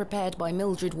 It was prepared by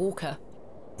Mildred Walker.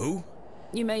 Who?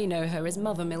 You may know her as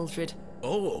Mother Mildred.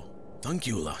 Oh, thank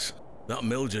you, lass. That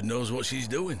Mildred knows what she's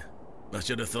doing. I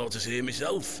should have thought to see it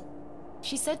myself.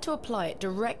 She said to apply it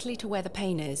directly to where the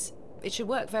pain is. It should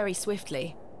work very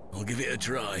swiftly. I'll give it a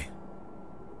try.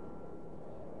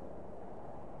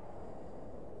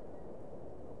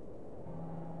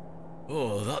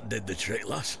 Oh, that did the trick,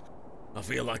 lass. I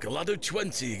feel like a lad of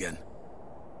 20 again.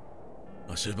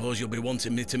 I suppose you'll be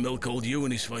wanting me to milk old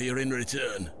Eunice for you in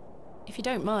return. If you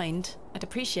don't mind, I'd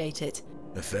appreciate it.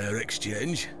 A fair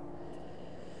exchange.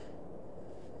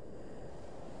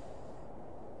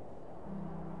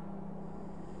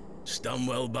 Stand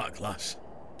well back, lass.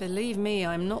 Believe me,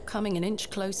 I'm not coming an inch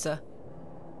closer.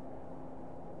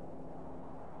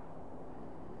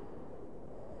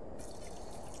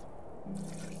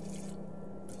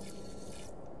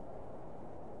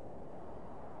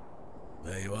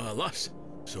 There you are, lass.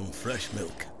 Some fresh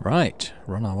milk. Right,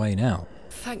 we're on our way now.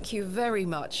 Thank you very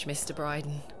much, Mr.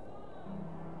 Bryden.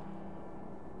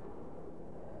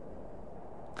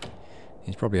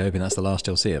 He's probably hoping that's the last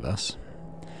he'll see of us.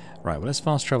 Right, well, let's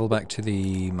fast travel back to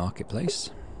the marketplace.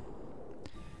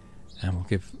 And we'll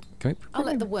give... I'll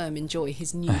let the worm enjoy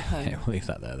his new home. Okay, we'll leave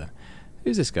that there, then.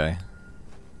 Who's this guy?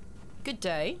 Good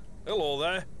day. Hello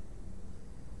there.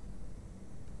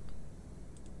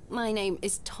 My name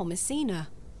is Thomasina.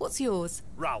 What's yours?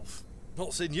 Ralph.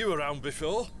 Not seen you around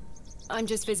before. I'm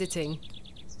just visiting.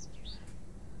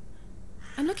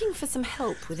 I'm looking for some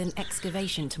help with an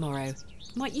excavation tomorrow.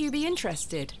 Might you be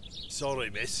interested? Sorry,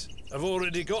 miss. I've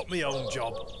already got my own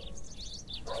job.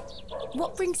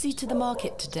 What brings you to the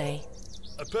market today?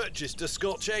 I purchased a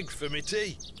Scotch egg for me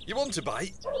tea. You want a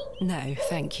bite? No,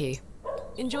 thank you.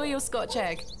 Enjoy your Scotch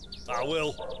egg. I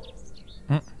will.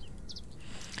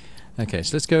 Okay,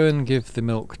 so let's go and give the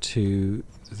milk to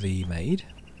the maid.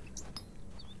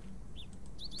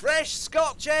 Fresh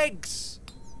Scotch eggs!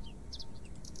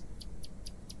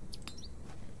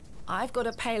 I've got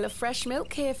a pail of fresh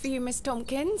milk here for you, Miss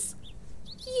Tompkins.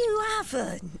 You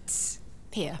haven't.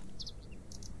 Here.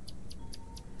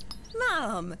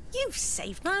 Mum, you've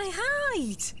saved my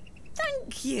hide.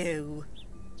 Thank you.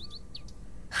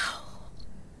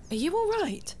 Are you all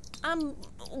right? I'm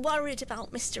worried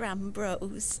about Mr.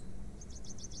 Ambrose.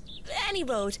 Any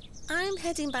road, I'm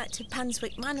heading back to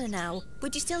Panswick Manor now.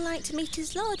 Would you still like to meet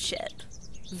his lordship?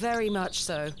 Very much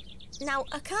so. Now,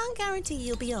 I can't guarantee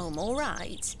you'll be home, all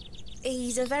right?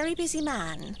 He's a very busy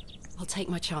man. I'll take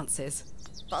my chances.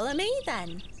 Follow me,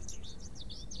 then.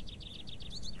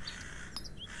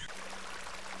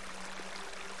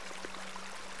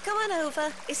 Come on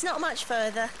over. It's not much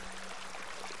further.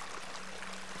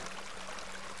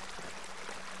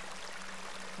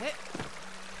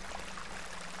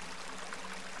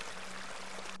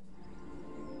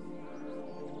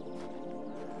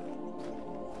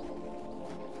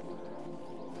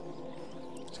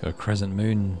 He's got a crescent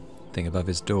moon thing above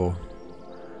his door.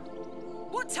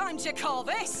 What time do you call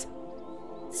this?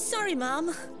 Sorry,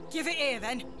 Mum. Give it here,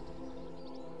 then.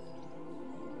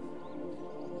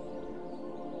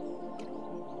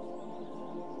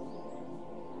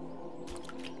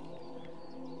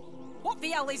 What the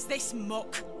hell is this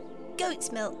muck?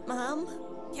 Goat's milk, Mum.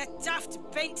 You daft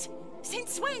bait.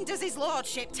 Since when does his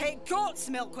lordship take goat's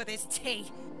milk with his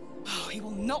tea? Oh, he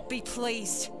will not be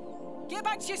pleased. Get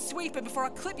back to your sweeping before I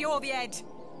clip you over the head.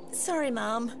 Sorry,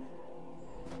 Mum.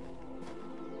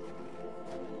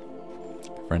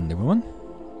 Friendly woman.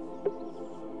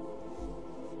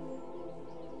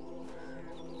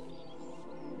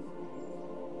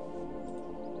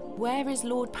 Where is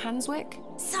Lord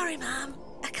Panswick? Sorry, Mum.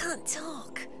 I can't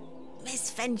talk.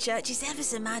 Miss Fenchurch is ever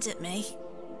so mad at me.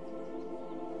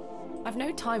 I've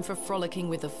no time for frolicking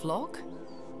with the flock.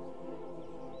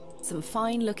 Some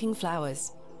fine-looking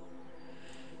flowers.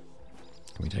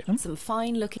 Can we take them? Some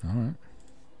fine-looking... All right.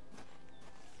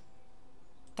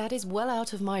 That is well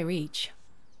out of my reach.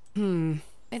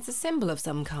 It's a symbol of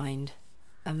some kind.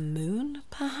 A moon,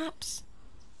 perhaps?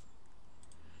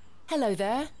 Hello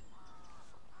there.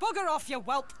 Bugger off, you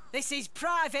whelp. This is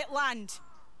private land.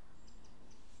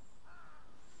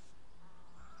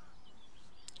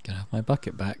 Can I have my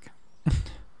bucket back? Can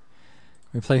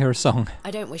we play her a song?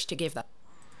 I don't wish to give that.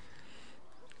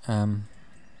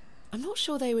 I'm not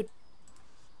sure they would...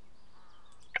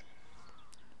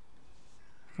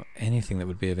 Not anything that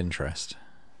would be of interest.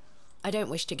 I don't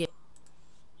wish to give...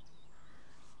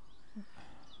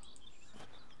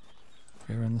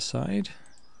 Go around the side.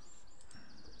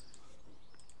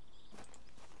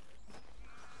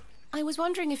 I was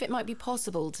wondering if it might be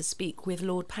possible to speak with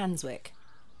Lord Panswick.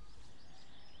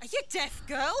 Are you deaf,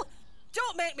 girl?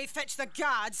 Don't make me fetch the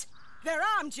guards. They're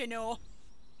armed, you know.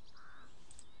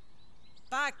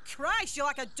 By Christ, you're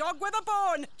like a dog with a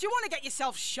bone. Do you want to get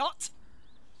yourself shot?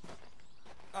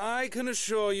 I can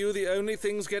assure you the only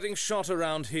things getting shot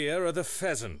around here are the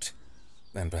pheasant.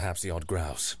 And perhaps the odd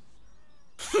grouse.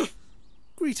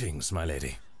 Greetings, my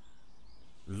lady.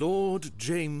 Lord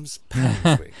James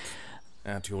Panswick,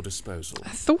 at your disposal. I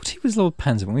thought he was Lord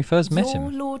Panswick when we first met him.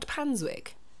 You're Lord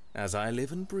Panswick? As I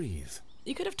live and breathe.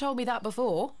 You could have told me that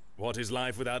before. What is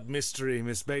life without mystery,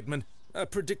 Miss Bateman? A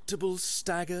predictable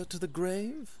stagger to the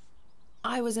grave?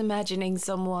 I was imagining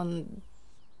someone...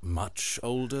 Much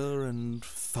older and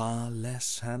far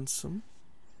less handsome?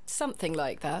 Something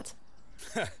like that.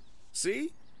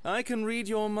 See? I can read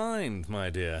your mind, my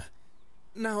dear.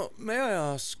 Now, may I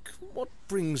ask, what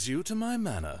brings you to my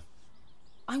manor?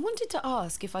 I wanted to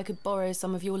ask if I could borrow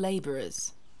some of your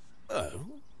labourers. Oh?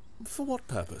 For what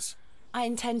purpose? I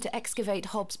intend to excavate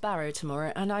Hob's Barrow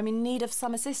tomorrow, and I'm in need of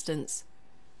some assistance.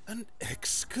 An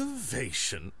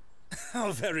excavation?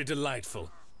 How very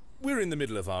delightful. We're in the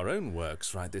middle of our own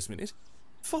works right this minute.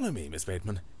 Follow me, Miss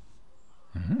Bateman.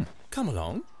 Come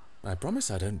along. I promise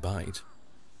I don't bite.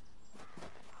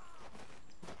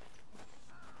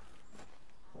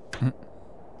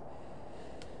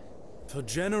 For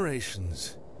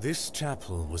generations, this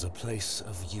chapel was a place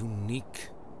of unique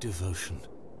devotion.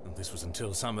 And this was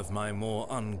until some of my more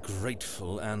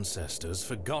ungrateful ancestors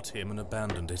forgot him and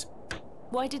abandoned it.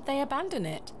 Why did they abandon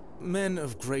it? Men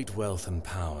of great wealth and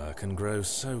power can grow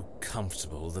so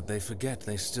comfortable that they forget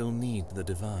they still need the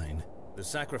divine. The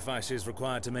sacrifices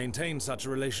required to maintain such a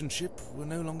relationship were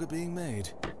no longer being made.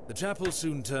 The chapel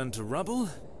soon turned to rubble,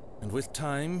 and with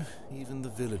time, even the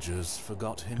villagers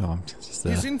forgot him. Oh,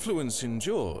 his influence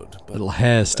endured, but little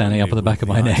hair standing up at the back of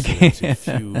my neck.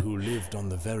 Few who lived on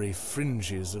the very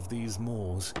fringes of these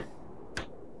moors.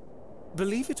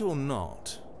 Believe it or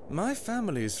not, my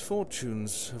family's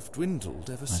fortunes have dwindled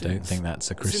ever since. I don't think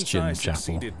that's a Christian Since I chapel.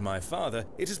 succeeded my father,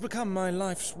 it has become my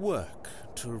life's work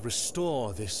to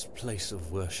restore this place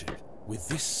of worship. With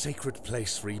this sacred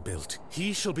place rebuilt,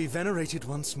 he shall be venerated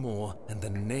once more, and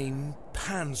the name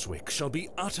Panswick shall be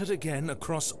uttered again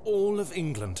across all of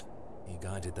England. He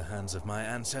guided the hands of my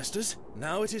ancestors.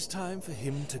 Now it is time for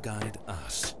him to guide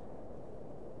us.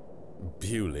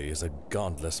 Bewlay is a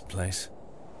godless place.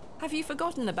 Have you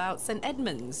forgotten about St.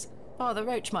 Edmund's? Father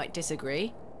Roach might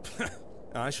disagree.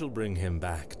 I shall bring him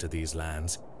back to these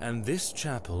lands, and this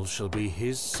chapel shall be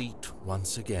his seat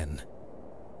once again.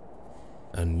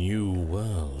 A new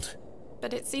world.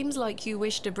 But it seems like you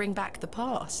wish to bring back the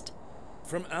past.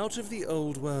 From out of the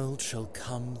old world shall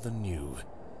come the new.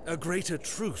 A greater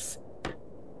truth.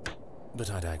 But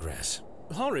I digress.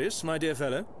 Horace, my dear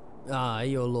fellow. Aye,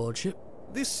 your lordship.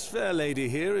 This fair lady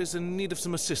here is in need of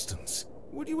some assistance.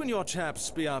 Would you and your chaps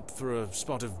be up for a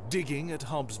spot of digging at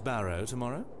Hob's Barrow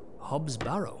tomorrow? Hob's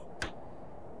Barrow?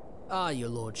 Aye, your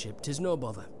lordship, 'tis no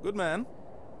bother. Good man.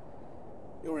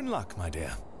 You're in luck, my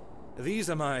dear. These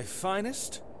are my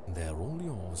finest, and they're all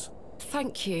yours.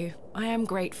 Thank you. I am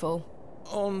grateful.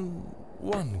 On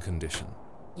one condition.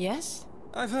 Yes?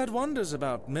 I've heard wonders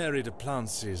about Mary de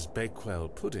Plancy's Bakewell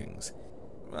puddings.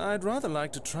 I'd rather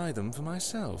like to try them for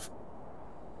myself.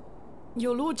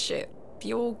 Your lordship,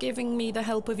 you're giving me the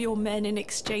help of your men in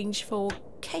exchange for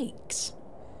cakes?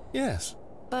 Yes.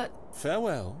 But...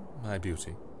 Farewell, my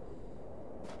beauty.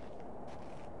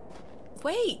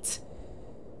 Wait!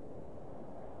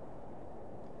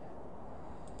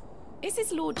 Is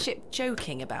his lordship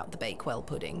joking about the Bakewell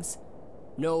puddings?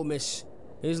 No, miss.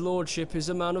 His lordship is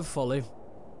a man of folly.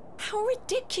 How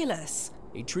ridiculous!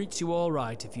 He treats you all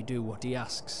right if you do what he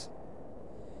asks.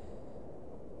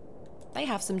 They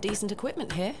have some decent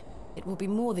equipment here. It will be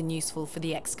more than useful for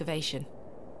the excavation.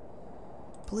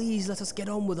 Please let us get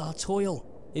on with our toil.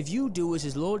 If you do as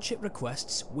his lordship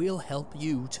requests, we'll help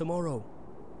you tomorrow.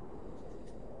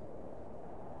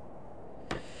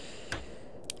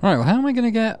 Right, well, how am I going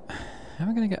to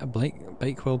get a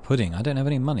Bakewell pudding? I don't have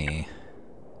any money.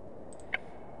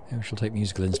 Maybe she'll take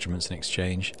musical instruments in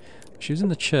exchange. She was in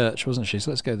the church, wasn't she? So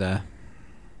let's go there.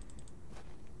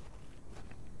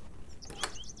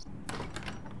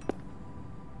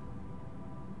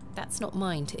 That's not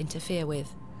mine to interfere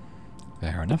with.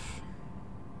 Fair enough.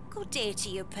 Good day to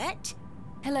you, pet.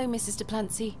 Hello, Mrs. de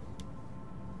Plancy.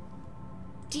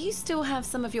 Do you still have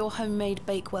some of your homemade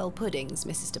Bakewell puddings,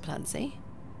 Mrs. Duplancy?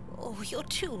 Oh, you're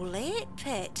too late,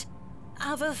 Pet.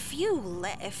 I've a few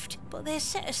left, but they're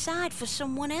set aside for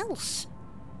someone else.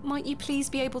 Might you please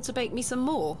be able to bake me some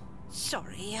more?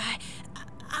 Sorry,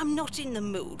 I'm not in the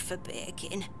mood for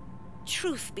baking.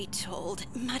 Truth be told,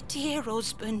 my dear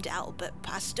husband Albert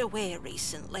passed away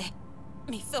recently.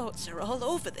 Me thoughts are all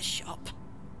over the shop.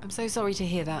 I'm so sorry to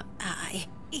hear that. Aye,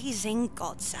 he's in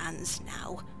God's hands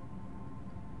now.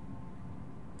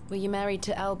 Were you married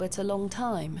to Albert a long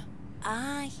time?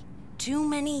 Aye, too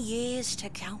many years to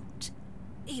count.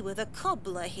 He were the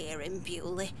cobbler here in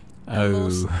Bewlay. The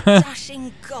most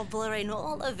dashing cobbler in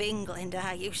all of England,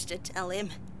 I used to tell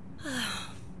him.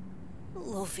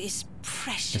 Love is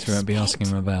precious. Guess we won't be asking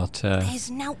him about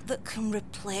There's nought that can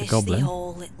replace the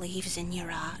hole it leaves in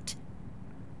your heart.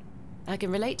 I can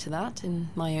relate to that in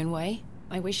my own way.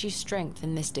 I wish you strength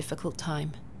in this difficult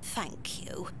time. Thank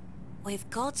you. With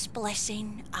God's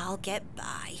blessing, I'll get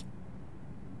by.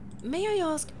 May I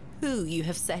ask who you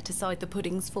have set aside the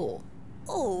puddings for?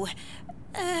 Oh,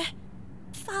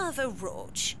 Father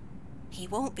Roach. He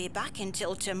won't be back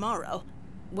until tomorrow.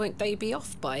 Won't they be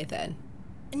off by then?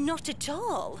 Not at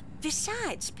all.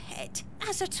 Besides, Pet,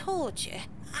 as I told you,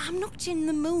 I'm not in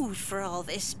the mood for all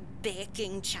this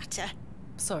baking chatter.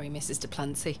 Sorry, Mrs.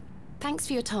 Duplancy. Thanks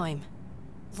for your time.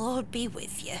 Lord be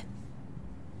with you.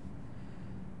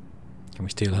 Can we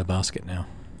steal her basket now?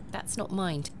 That's not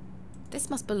mine. This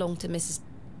must belong to Mrs.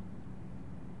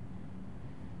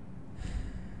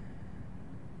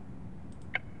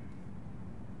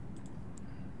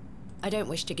 I don't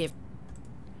wish to give...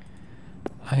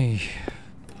 I'm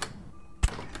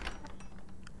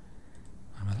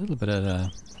a little bit at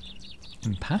a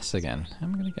impasse again. How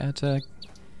am I going to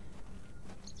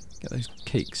get those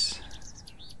cakes?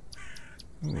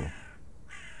 Ooh.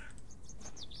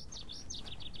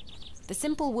 The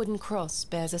simple wooden cross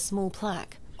bears a small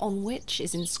plaque on which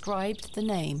is inscribed the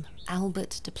name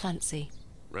Albert Duplancy.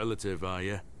 Relative, are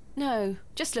you? No,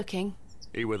 just looking.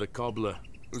 He were the cobbler.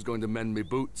 Who's going to mend me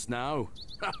boots now?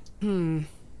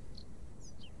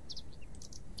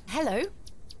 Hello?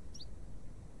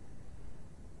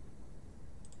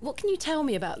 What can you tell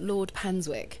me about Lord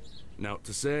Panswick? Naught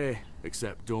to say,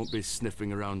 except don't be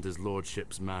sniffing around his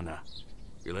lordship's manor.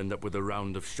 You'll end up with a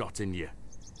round of shot in you.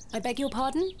 I beg your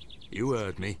pardon? You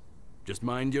heard me. Just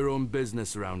mind your own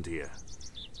business around here.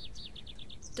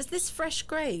 Does this fresh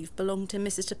grave belong to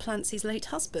Mrs. Duplancy's late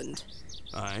husband?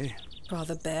 Aye.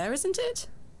 Rather bare, isn't it?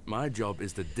 My job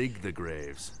is to dig the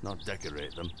graves, not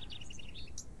decorate them.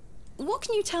 What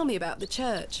can you tell me about the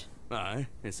church? Aye,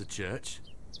 it's a church.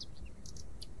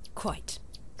 Quite.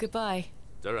 Goodbye.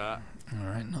 Ta-ra.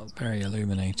 Alright, not very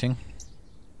illuminating.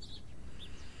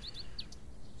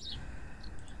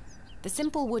 The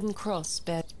simple wooden cross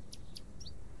bears...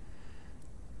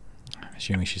 I'm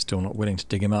assuming she's still not willing to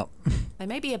dig him up. There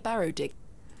may be a barrow dig.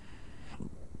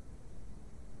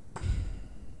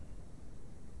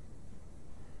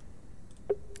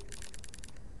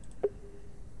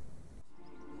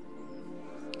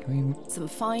 Some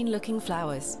fine-looking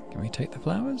flowers. Can we take the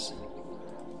flowers?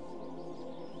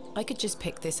 I could just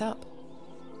pick this up.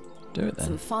 Do it then.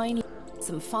 Some fine...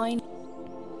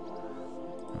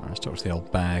 Alright, let's talk to the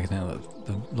old bag now that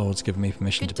the Lord's given me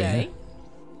permission to be here.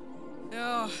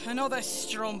 Oh, another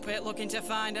strumpet looking to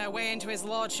find our way into his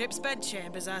lordship's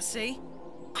bedchambers, I see.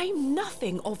 I'm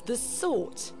nothing of the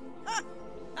sort. Ha!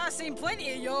 I've seen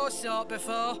plenty of your sort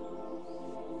before.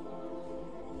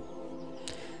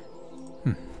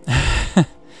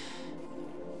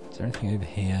 Is there anything over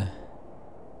here?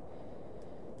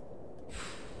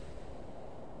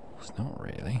 It's not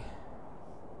really.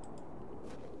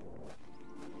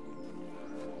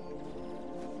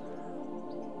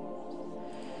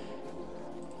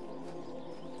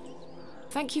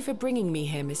 Thank you for bringing me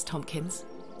here, Miss Tompkins.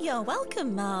 You're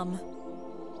welcome, ma'am.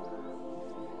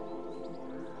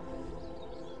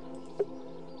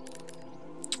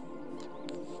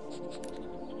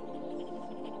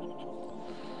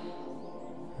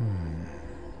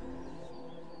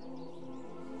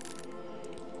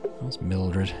 That's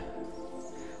Mildred.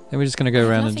 Then we're just going to go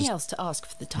around and nothing else to ask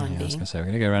for the time being. I was going to say, we're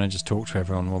going to go around and just talk to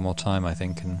everyone one more time, I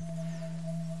think, and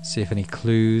see if any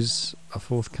clues are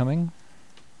forthcoming.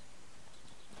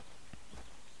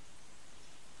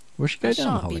 Will she go down the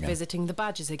I hole shan't be again? visiting the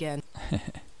badgers again.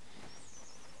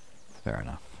 Fair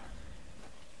enough.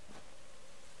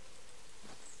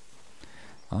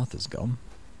 Arthur's gone.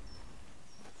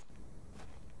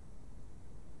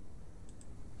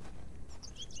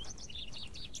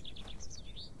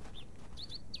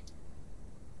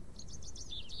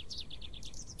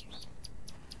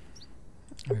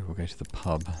 Maybe we'll go to the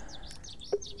pub.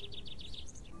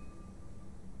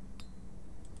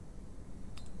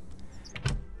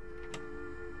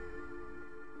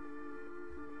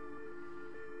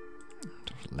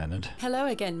 Leonard. Hello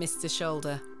again, Mr.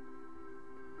 Shoulder.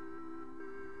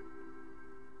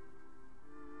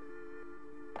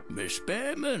 Miss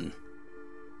Bateman.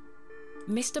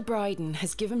 Mr. Bryden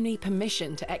has given me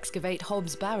permission to excavate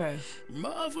Hobb's Barrow.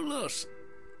 Marvellous.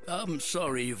 I'm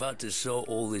sorry you've had to sort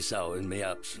all this out in my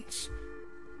absence.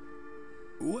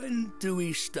 When do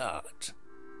we start?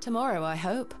 Tomorrow, I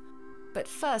hope. But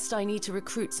first I need to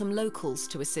recruit some locals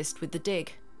to assist with the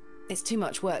dig. It's too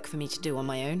much work for me to do on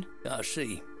my own. I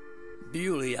see.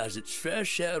 Bewlay has its fair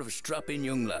share of strapping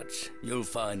young lads. You'll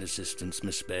find assistance,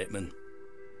 Miss Bateman.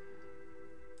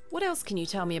 What else can you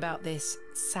tell me about this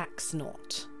Sax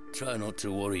knot? Try not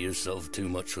to worry yourself too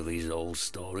much with these old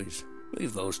stories.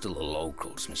 Leave those to the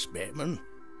locals, Miss Bateman.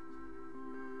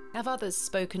 Have others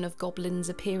spoken of goblins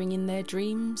appearing in their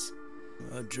dreams?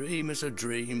 A dream is a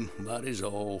dream, that is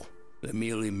all. They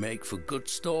merely make for good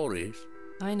stories.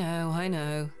 I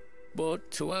know.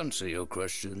 But to answer your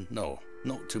question, no,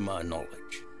 not to my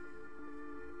knowledge.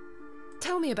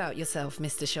 Tell me about yourself,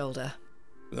 Mr. Shoulder.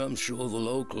 I'm sure the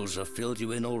locals have filled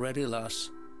you in already, lass.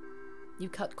 You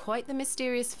cut quite the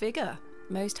mysterious figure.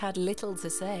 Most had little to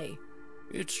say.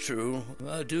 It's true,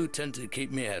 I do tend to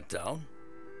keep my head down.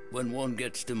 When one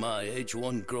gets to my age,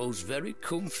 one grows very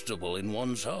comfortable in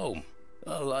one's home.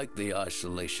 I like the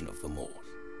isolation of the moors.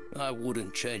 I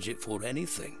wouldn't change it for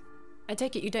anything. I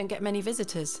take it you don't get many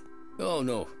visitors? Oh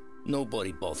no,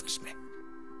 nobody bothers me.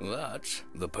 That's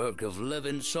the perk of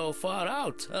living so far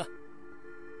out, huh?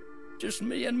 Just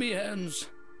me and me hens.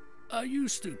 I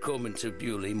used to come into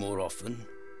Bewlay more often,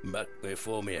 back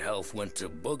before my health went to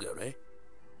bugger, eh?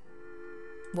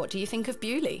 What do you think of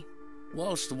Bewlay?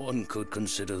 Whilst one could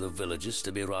consider the villages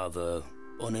to be rather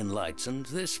unenlightened,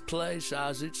 this place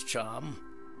has its charm.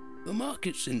 The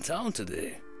markets in town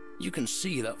today, you can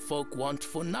see that folk want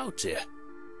fun out here.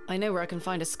 I know where I can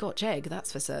find a Scotch egg,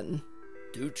 that's for certain.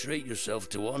 Do treat yourself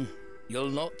to one. You'll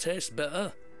not taste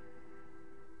better.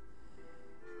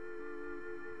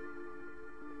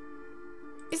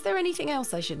 Is there anything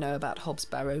else I should know about Hobb's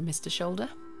Barrow, Mr. Shoulder?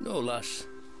 No, lass.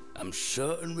 I'm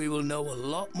certain we will know a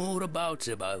lot more about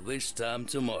it by this time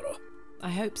tomorrow. I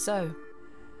hope so.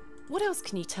 What else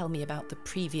can you tell me about the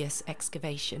previous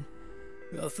excavation?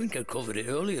 I think I covered it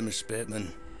earlier, Miss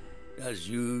Bateman. As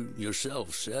you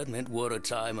yourself said, it were a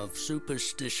time of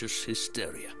superstitious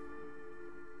hysteria.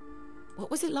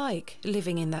 What was it like,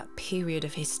 living in that period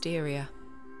of hysteria?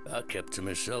 I kept to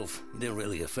myself. It didn't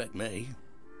really affect me.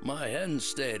 My hens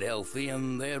stayed healthy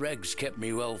and their eggs kept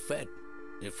me well fed.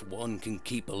 If one can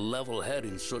keep a level head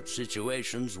in such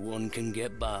situations, one can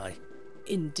get by.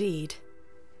 Indeed.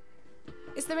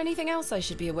 Is there anything else I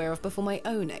should be aware of before my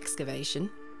own excavation?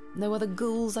 No other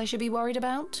ghouls I should be worried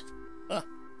about?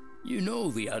 You know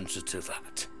the answer to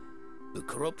that. The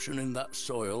corruption in that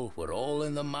soil were all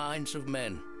in the minds of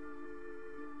men.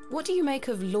 What do you make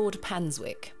of Lord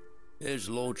Panswick? His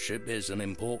lordship is an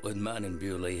important man in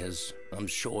Bewlay, as I'm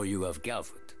sure you have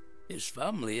gathered. His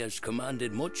family has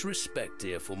commanded much respect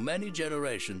here for many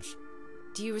generations.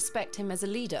 Do you respect him as a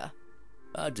leader?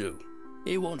 I do.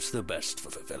 He wants the best for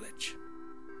the village.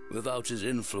 Without his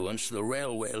influence, the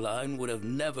railway line would have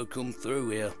never come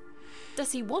through here.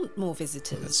 Does he want more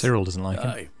visitors? Cyril doesn't like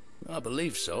him. I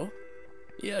believe so.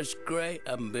 He has great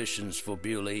ambitions for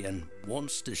Bewlay and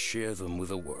wants to share them with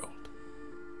the world.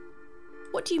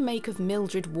 What do you make of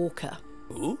Mildred Walker?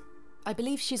 Who? I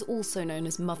believe she's also known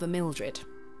as Mother Mildred.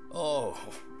 Oh,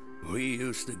 we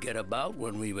used to get about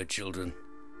when we were children.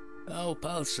 Our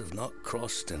paths have not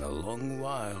crossed in a long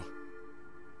while.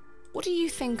 What do you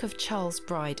think of Charles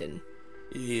Bryden?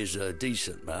 He is a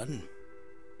decent man.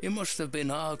 It must have been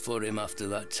hard for him after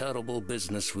that terrible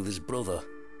business with his brother.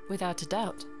 Without a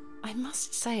doubt. I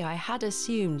must say I had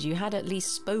assumed you had at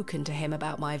least spoken to him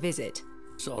about my visit.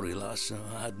 Sorry, lass.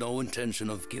 I had no intention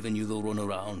of giving you the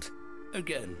runaround.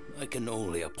 Again, I can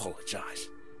only apologize.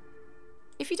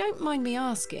 If you don't mind me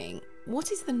asking,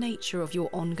 what is the nature of your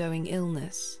ongoing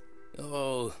illness?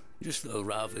 Oh, just the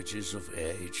ravages of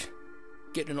age.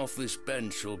 Getting off this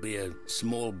bench will be a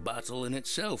small battle in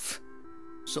itself.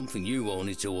 Something you won't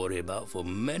need to worry about for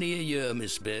many a year,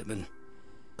 Miss Bateman.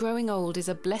 Growing old is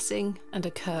a blessing and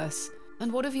a curse.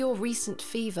 And what of your recent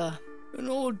fever? An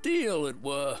ordeal it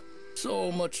were.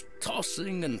 So much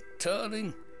tossing and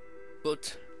turning.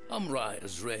 But I'm right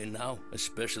as rain now,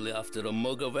 especially after a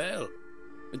mug of ale.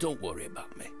 Don't worry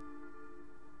about me.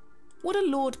 What are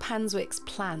Lord Panswick's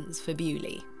plans for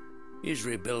Bewlay? He's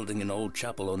rebuilding an old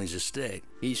chapel on his estate.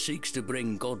 He seeks to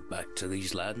bring God back to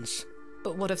these lands.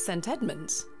 But what of St.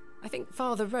 Edmund's? I think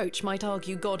Father Roach might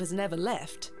argue God has never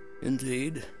left.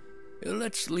 Indeed.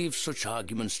 Let's leave such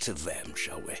arguments to them,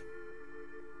 shall we?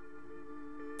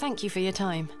 Thank you for your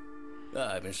time.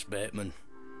 Aye, Miss Bateman.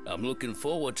 I'm looking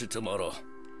forward to tomorrow.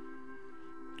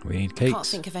 We need cakes. Can't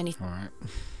think of anything. All right.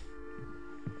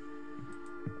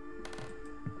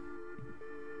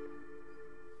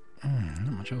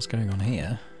 Not much else going on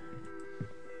here.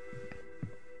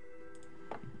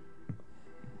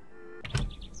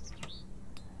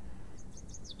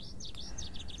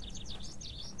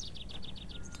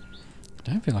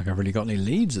 I don't feel like I've really got any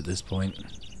leads at this point. Try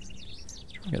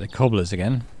and get the cobblers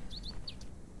again.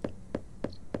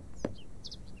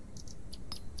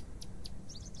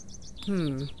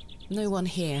 No one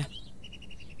here.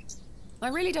 I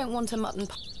really don't want a mutton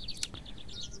pie.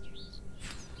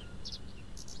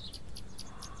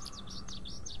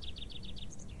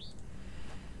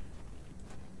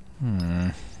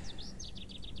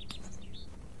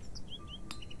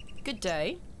 Good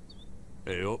day.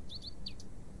 Hey up.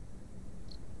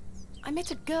 I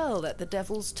met a girl at the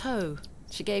Devil's Toe.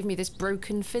 She gave me this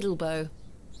broken fiddle bow.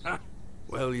 Ha!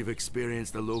 Well, you've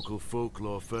experienced the local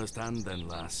folklore firsthand then,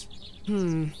 lass.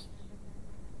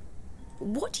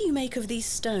 What do you make of these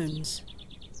stones?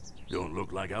 Don't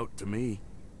look like out to me.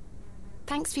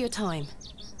 Thanks for your time.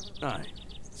 Aye.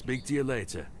 Speak to you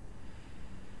later.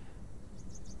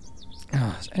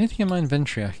 Oh, is there anything in my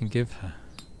inventory I can give her?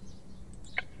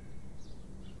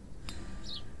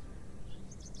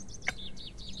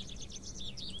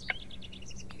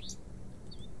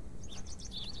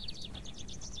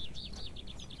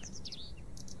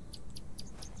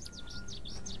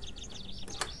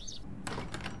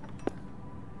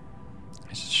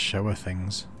 Let's just show her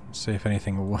things. See if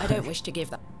anything will work. I don't wish to give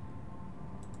that.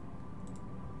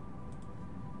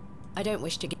 I don't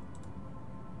wish to give.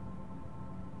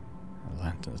 The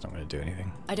lantern's not going to do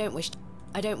anything. I don't wish.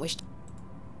 I don't wish.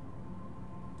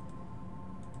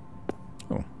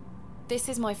 Oh. This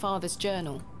is my father's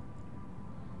journal.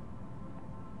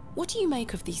 What do you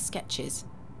make of these sketches?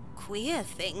 Queer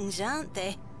things, aren't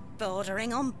they?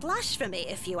 Bordering on blasphemy,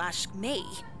 if you ask me.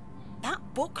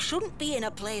 That book shouldn't be in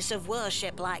a place of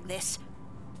worship like this.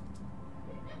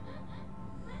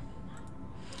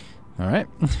 Alright.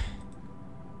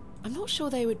 I'm not sure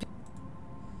they would be.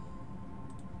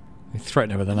 We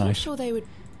threaten her with a I'm knife. not sure they would.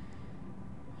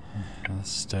 A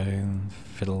stone,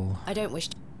 fiddle. I don't wish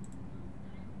to.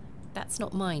 That's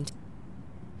not mine.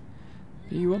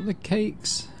 Do you want the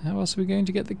cakes? How else are we going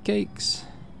to get the cakes?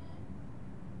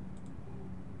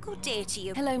 Good day to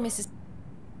you. Hello, Mrs.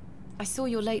 I saw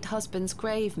your late husband's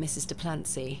grave, Mrs. de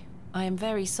Plancy. I am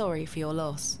very sorry for your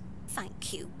loss.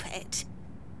 Thank you, pet.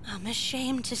 I'm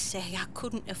ashamed to say I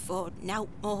couldn't afford naught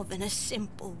more than a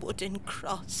simple wooden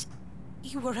cross.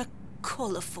 You were a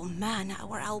colourful man,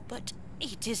 our Albert.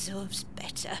 He deserves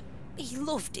better. He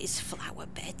loved his flower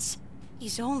beds.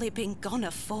 He's only been gone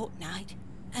a fortnight,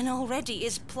 and already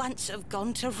his plants have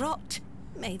gone to rot.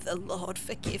 May the Lord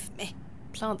forgive me.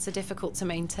 Plants are difficult to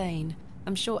maintain.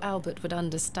 I'm sure Albert would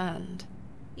understand.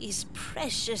 His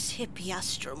precious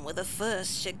hippeastrum were the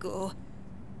first to go.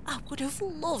 I would have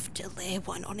loved to lay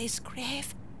one on his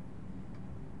grave.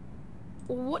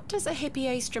 What does a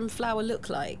hippeastrum flower look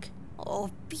like? Oh,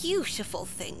 beautiful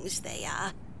things they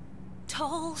are.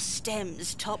 Tall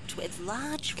stems topped with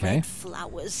large red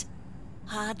flowers.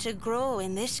 Hard to grow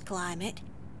in this climate.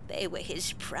 They were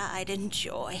his pride and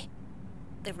joy.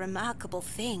 The remarkable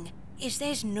thing is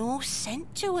there's no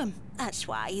scent to 'em. That's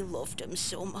why he loved 'em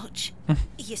so much.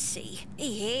 You see,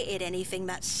 he hated anything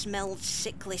that smelled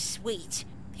sickly sweet.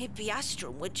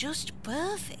 Hippeastrum were just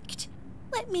perfect.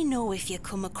 Let me know if you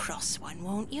come across one,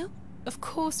 won't you? Of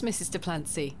course, Mrs. de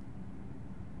Plancy.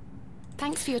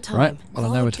 Thanks for your time. Right, well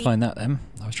I know where to find that then.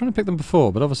 I was trying to pick them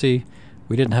before, but obviously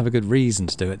we didn't have a good reason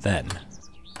to do it then.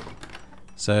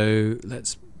 So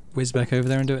let's whiz back over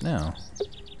there and do it now.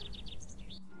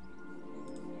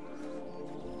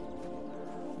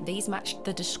 These matched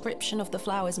the description of the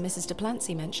flowers Mrs. de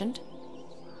Plancy mentioned.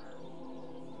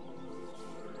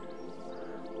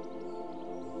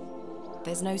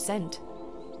 There's no scent.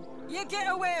 You get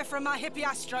away from my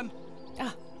hippeastrum!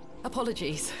 Ah,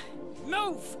 apologies.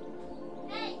 Move!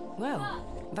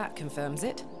 Well, that confirms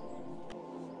it.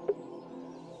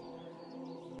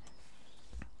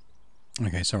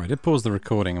 Okay, sorry, I did pause the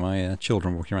recording. My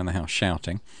children walking around the house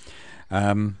shouting.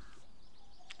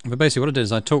 But basically what I did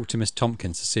is I talked to Miss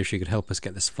Tompkins to see if she could help us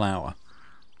get this flower.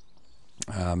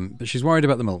 But she's worried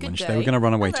about the milkman. They were going to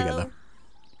run away together.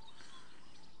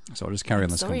 So I'll just carry on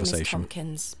this conversation. Miss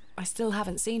Tompkins. I still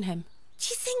haven't seen him. Do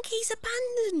you think he's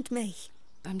abandoned me?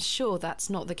 I'm sure that's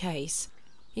not the case.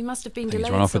 He must have been He's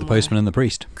delayed run off with the postman and the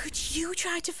priest. Could you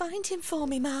try to find him for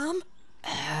me, Mum?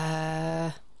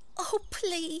 Oh,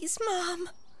 please, Mum.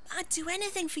 I'd do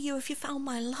anything for you if you found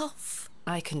my love.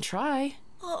 I can try.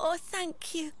 Oh,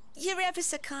 thank you. You're ever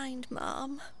so kind,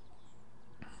 Mum.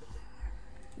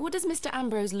 What does Mr.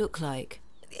 Ambrose look like?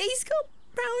 He's got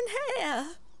brown hair.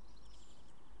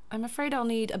 I'm afraid I'll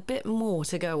need a bit more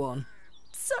to go on.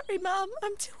 Sorry, Mum,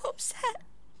 I'm too upset.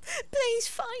 Please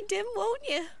find him, won't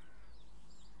you?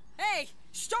 Hey,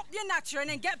 stop your nattering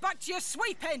and get back to your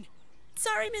sweeping.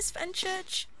 Sorry, Miss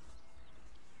Fenchurch.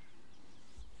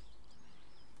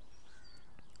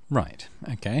 Right,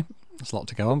 okay. There's a lot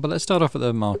to go on, but let's start off at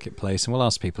the marketplace and we'll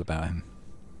ask people about him.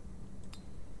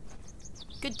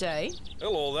 Good day.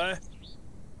 Hello there.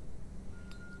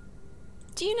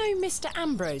 Do you know Mr.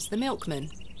 Ambrose, the milkman?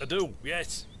 I do,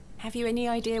 yes. Have you any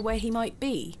idea where he might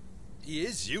be? He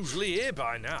is usually here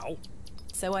by now.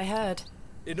 So I heard.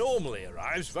 He normally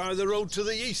arrives via the road to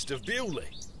the east of Bewlay.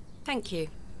 Thank you.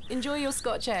 Enjoy your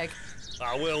Scotch egg.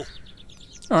 I will.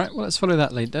 Alright, well let's follow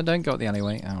that lead. Don't go up the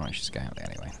alleyway. Alright, she's going up the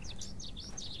alleyway.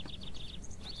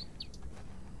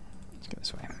 Let's go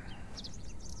this way.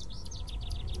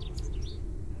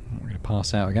 We're going to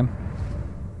pass out again.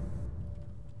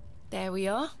 There we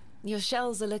are. Your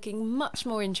shells are looking much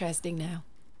more interesting now.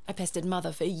 I pestered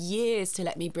Mother for years to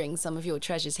let me bring some of your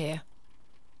treasures here.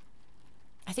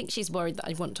 I think she's worried that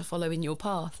I want to follow in your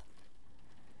path.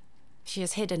 She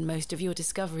has hidden most of your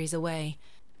discoveries away.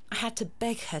 I had to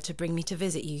beg her to bring me to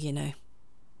visit you, you know.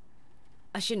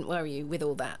 I shouldn't worry you with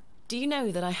all that. Do you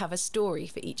know that I have a story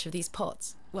for each of these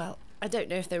pots? Well, I don't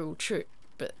know if they're all true,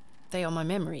 but they are my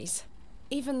memories.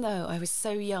 Even though I was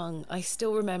so young, I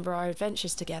still remember our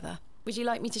adventures together. Would you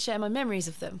like me to share my memories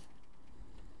of them?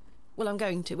 Well, I'm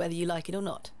going to, whether you like it or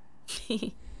not.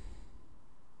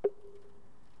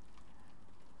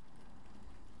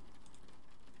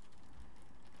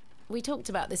 We talked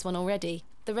about this one already.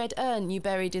 The red urn you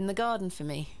buried in the garden for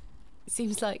me. It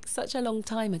seems like such a long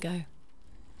time ago.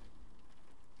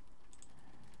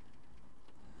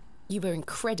 You were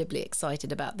incredibly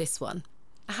excited about this one.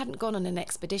 I hadn't gone on an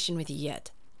expedition with you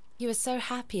yet. You were so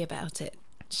happy about it,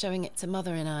 showing it to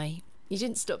Mother and I. You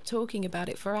didn't stop talking about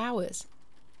it for hours.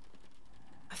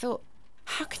 I thought,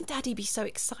 how can Daddy be so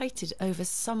excited over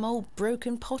some old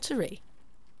broken pottery?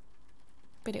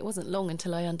 But it wasn't long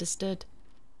until I understood.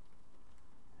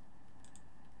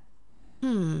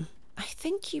 I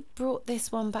think you brought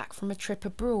this one back from a trip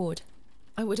abroad.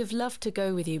 I would have loved to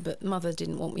go with you, but Mother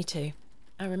didn't want me to.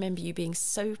 I remember you being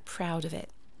so proud of it.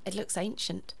 It looks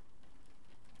ancient.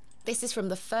 This is from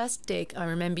the first dig I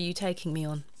remember you taking me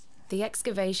on. The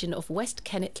excavation of West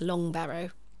Kennet Long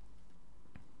Barrow.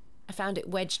 I found it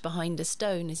wedged behind a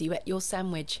stone as you ate your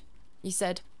sandwich. You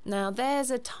said, "Now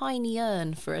there's a tiny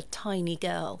urn for a tiny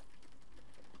girl."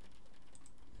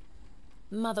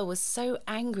 Mother was so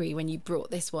angry when you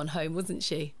brought this one home, wasn't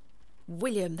she?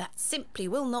 "William, that simply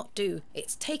will not do.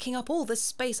 It's taking up all the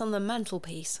space on the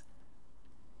mantelpiece."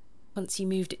 Once you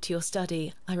moved it to your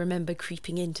study, I remember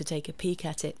creeping in to take a peek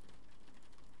at it.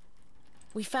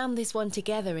 We found this one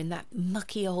together in that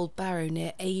mucky old barrow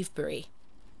near Avebury.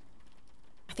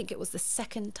 I think it was the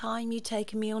second time you'd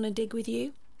taken me on a dig with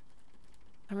you.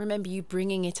 I remember you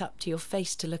bringing it up to your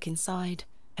face to look inside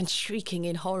and shrieking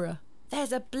in horror.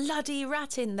 "There's a bloody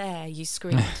rat in there," you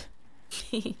screamed.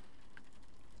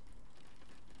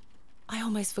 I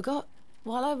almost forgot.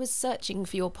 While I was searching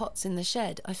for your pots in the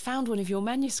shed, I found one of your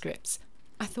manuscripts.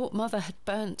 I thought Mother had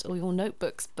burnt all your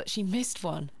notebooks, but she missed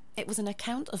one. It was an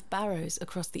account of barrows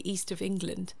across the east of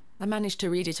England. I managed to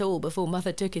read it all before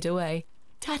Mother took it away.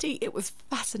 Daddy, it was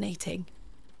fascinating.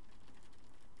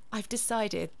 I've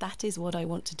decided that is what I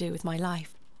want to do with my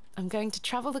life. I'm going to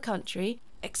travel the country,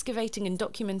 excavating and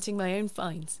documenting my own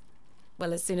finds.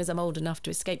 Well, as soon as I'm old enough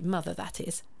to escape Mother, that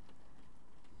is.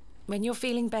 When you're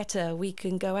feeling better, we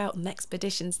can go out on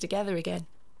expeditions together again,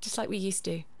 just like we used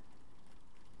to.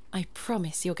 I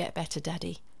promise you'll get better,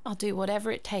 Daddy. I'll do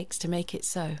whatever it takes to make it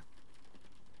so.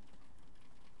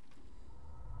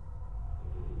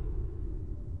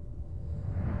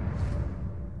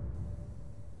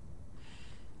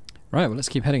 Right, well let's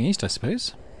keep heading east, I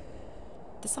suppose.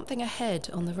 There's something ahead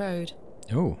on the road.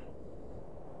 Oh,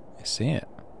 I see it.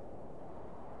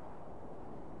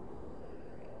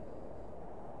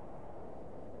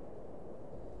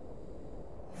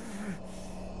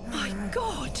 My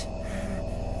God!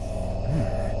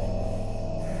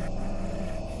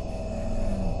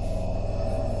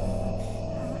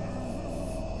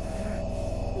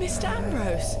 Mr.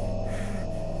 Ambrose!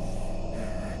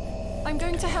 I'm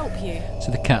going to help you.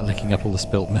 So the cat licking up all the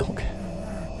spilt milk.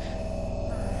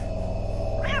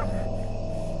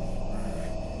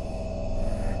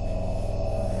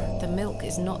 The milk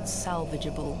is not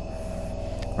salvageable.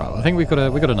 Right, well, I think we've got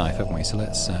a knife, haven't we? So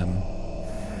let's try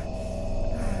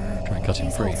and cut him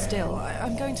Please free. hold still.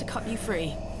 I'm going to cut you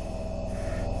free.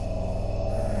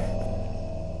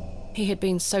 He had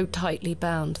been so tightly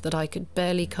bound that I could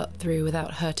barely cut through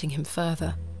without hurting him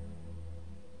further.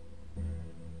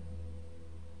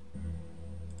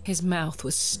 His mouth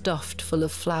was stuffed full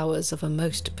of flowers of a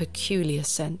most peculiar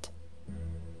scent.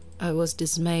 I was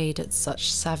dismayed at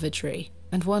such savagery,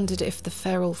 and wondered if the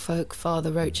feral folk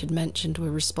Father Roach had mentioned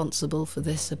were responsible for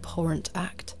this abhorrent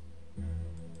act.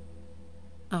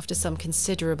 After some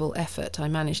considerable effort, I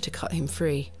managed to cut him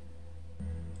free.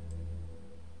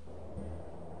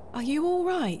 Are you all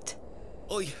right?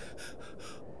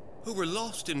 Who were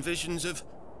lost in visions of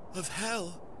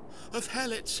hell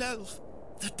itself,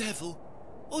 the devil.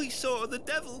 I saw the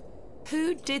devil.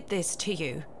 Who did this to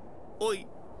you? I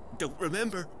don't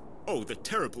remember. Oh, the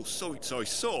terrible sights I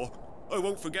saw. I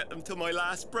won't forget them till my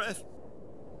last breath.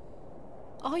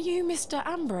 Are you Mr.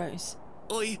 Ambrose?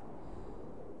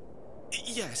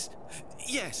 Yes,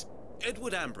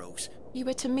 Edward Ambrose. You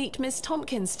were to meet Miss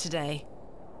Tompkins today.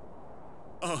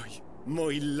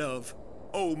 My love.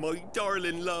 Oh, my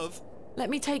darling love. Let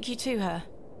me take you to her.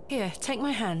 Here, take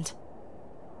my hand.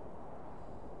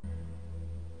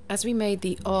 As we made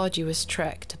the arduous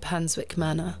trek to Panswick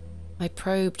Manor, I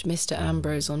probed Mr.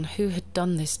 Ambrose on who had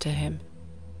done this to him.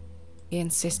 He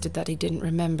insisted that he didn't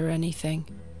remember anything,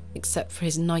 except for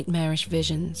his nightmarish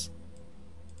visions.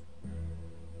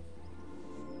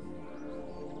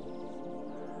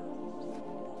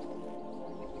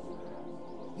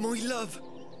 My love.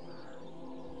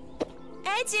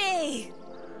 Eddie!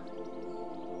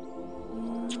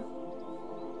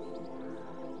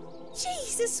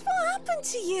 Jesus, what happened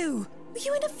to you? Were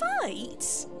you in a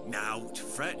fight? Now,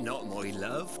 fret not, my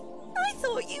love. I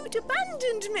thought you'd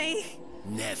abandoned me.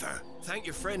 Never. Thank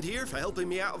your friend here for helping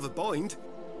me out of a bind.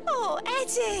 Oh,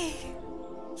 Eddie!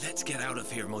 Let's get out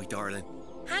of here, my darling.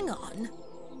 Hang on.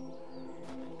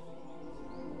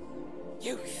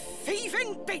 You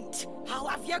thieving bint! I'll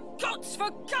have your guts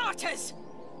for garters!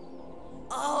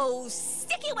 Oh,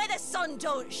 stick it where the sun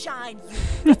don't shine,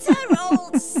 you bitter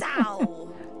old sow!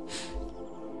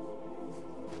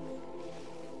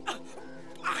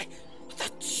 The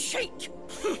cheek!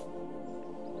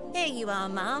 Here you are,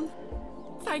 Mum.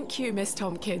 Thank you, Miss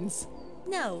Tompkins.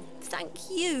 No, thank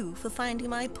you for finding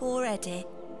my poor Eddie.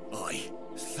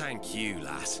 Thank you,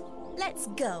 lass. Let's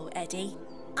go, Eddie.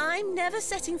 I'm never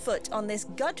setting foot on this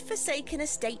godforsaken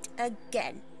estate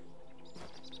again.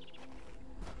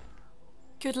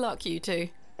 Good luck, you two.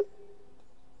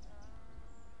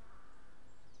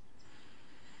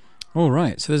 All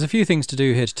right, so there's a few things to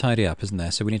do here to tidy up, isn't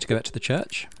there? So we need to go back to the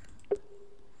church.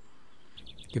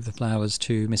 Give the flowers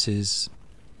to Mrs.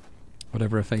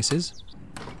 whatever her face is.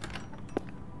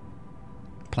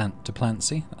 Plant to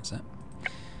Plancy, that's it.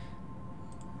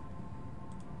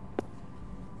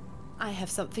 I have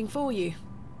something for you.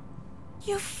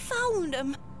 You found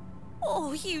them?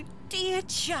 Oh, you dear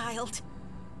child.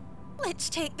 Let's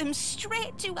take them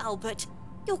straight to Albert.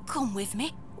 You'll come with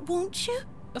me, won't you?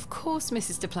 Of course,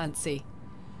 Mrs. de Plancy.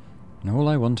 And all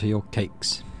I want are your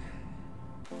cakes.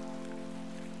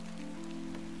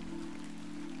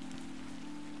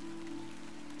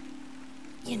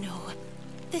 You know,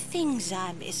 the things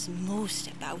I miss most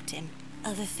about him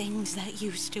are the things that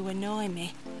used to annoy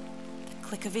me. The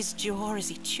click of his jaw as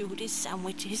he chewed his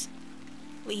sandwiches,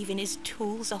 leaving his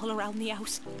tools all around the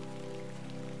house.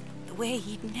 The way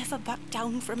he'd never back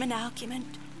down from an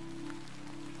argument.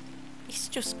 He's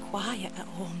just quiet at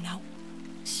home now.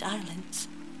 Silence.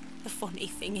 The funny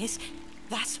thing is,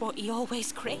 that's what he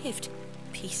always craved.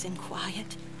 Peace and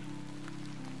quiet.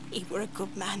 He were a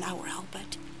good man, our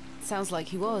Albert. Sounds like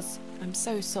he was. I'm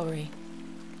so sorry.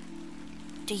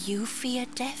 Do you fear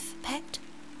death, pet?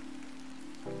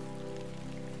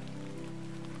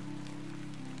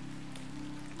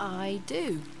 I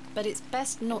do, but it's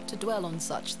best not to dwell on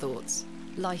such thoughts.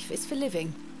 Life is for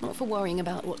living, not for worrying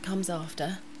about what comes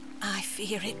after. I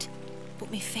fear it,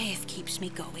 but my faith keeps me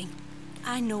going.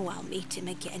 I know I'll meet him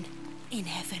again, in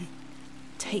heaven.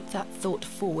 Take that thought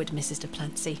forward, Mrs. de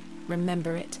Plancy.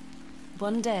 Remember it.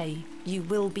 One day, you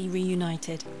will be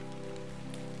reunited.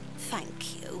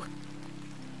 Thank you.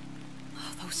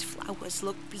 Oh, those flowers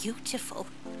look beautiful.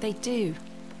 They do.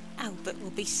 Albert will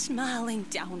be smiling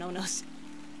down on us.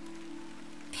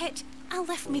 Pet, I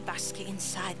left me basket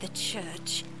inside the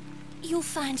church. You'll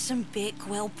find some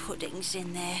Bakewell puddings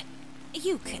in there.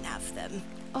 You can have them.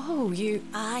 Oh, you...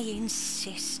 I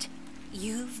insist.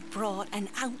 You've brought an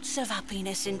ounce of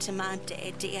happiness into my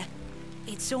day, dear.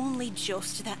 It's only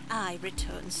just that I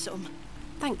return some.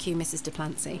 Thank you, Mrs. de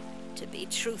Plancy. To be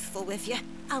truthful with you,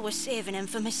 I was saving them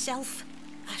for myself.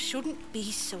 I shouldn't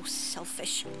be so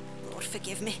selfish. Lord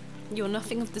forgive me. You're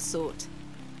nothing of the sort.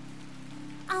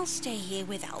 I'll stay here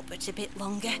with Albert a bit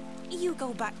longer. You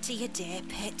go back to your day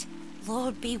pit.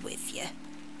 Lord be with you.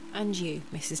 And you,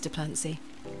 Mrs. de Plancy.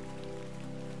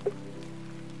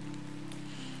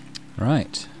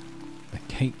 Right. The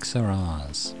cakes are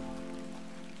ours.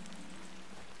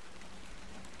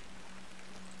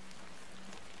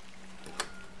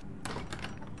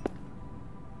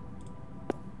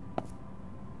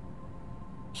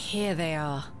 Here they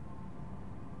are.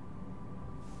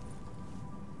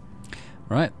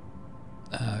 Right.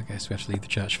 I guess we have to leave the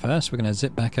church first. We're going to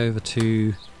zip back over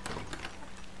to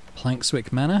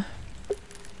Plankswick Manor.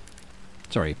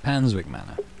 Sorry, Panswick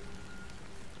Manor.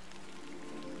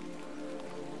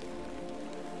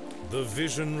 The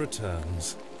vision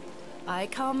returns. I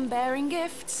come bearing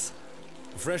gifts.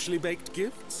 Freshly baked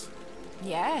gifts?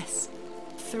 Yes.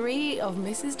 3 of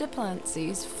Mrs. de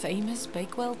Plancy's famous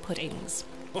Bakewell puddings.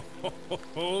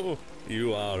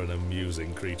 You are an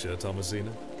amusing creature,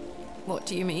 Thomasina. What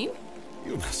do you mean?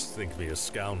 You must think me a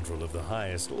scoundrel of the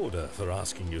highest order for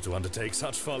asking you to undertake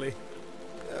such folly.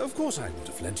 Of course I would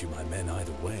have lent you my men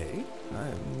either way. I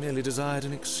merely desired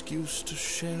an excuse to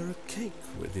share a cake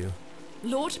with you.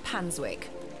 Lord Panswick.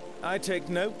 I take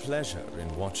no pleasure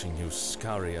in watching you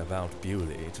scurry about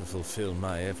Bewlay to fulfill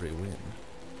my every whim.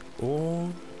 Or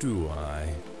do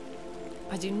I?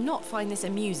 I do not find this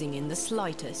amusing in the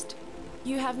slightest.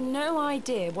 You have no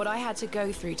idea what I had to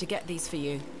go through to get these for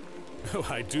you. Oh,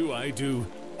 I do.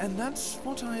 And that's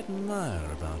what I admire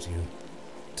about you.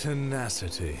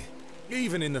 Tenacity.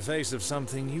 Even in the face of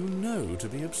something you know to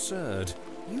be absurd.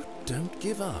 You don't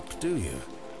give up, do you?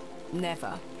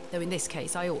 Never. Though in this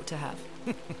case I ought to have.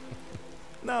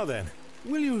 Now then,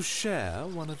 will you share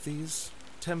one of these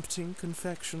tempting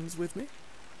confections with me?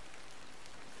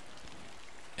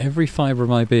 Every fibre of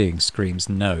my being screams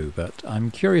no, but I'm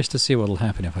curious to see what'll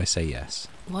happen if I say yes.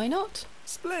 Why not?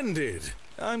 Splendid!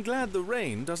 I'm glad the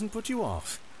rain doesn't put you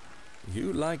off.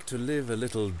 You like to live a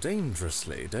little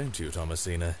dangerously, don't you,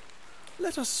 Thomasina?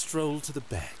 Let us stroll to the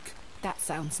beck. That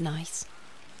sounds nice.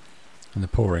 In the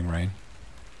pouring rain.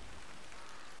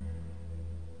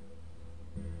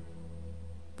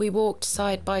 We walked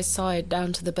side by side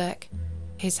down to the beck,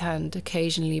 his hand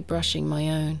occasionally brushing my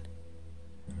own.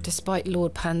 Despite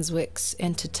Lord Panswick's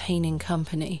entertaining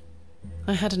company,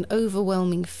 I had an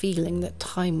overwhelming feeling that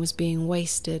time was being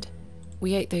wasted.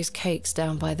 We ate those cakes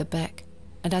down by the beck,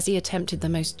 and as he attempted the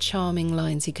most charming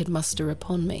lines he could muster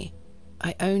upon me,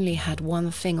 I only had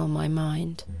one thing on my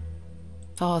mind.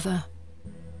 Father,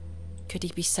 could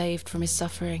he be saved from his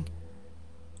suffering?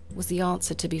 Was the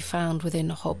answer to be found within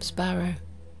Hob's Barrow?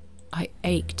 I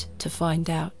ached to find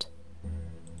out.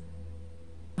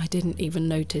 I didn't even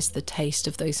notice the taste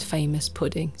of those famous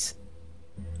puddings.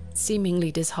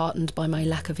 Seemingly disheartened by my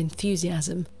lack of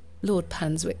enthusiasm, Lord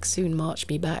Panswick soon marched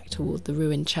me back toward the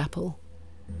ruined chapel.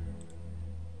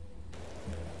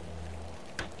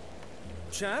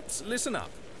 Chaps, listen up.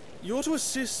 You're to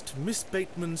assist Miss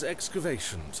Bateman's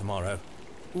excavation tomorrow.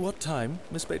 What time,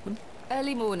 Miss Bateman?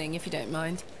 Early morning, if you don't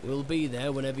mind. We'll be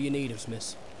there whenever you need us,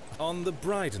 miss. On the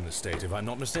Bryden estate, if I'm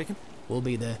not mistaken? We'll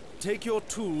be there. Take your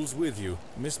tools with you.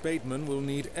 Miss Bateman will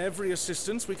need every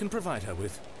assistance we can provide her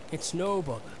with. It's no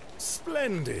bother.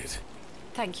 Splendid!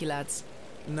 Thank you, lads.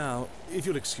 Now, if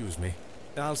you'll excuse me,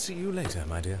 I'll see you later,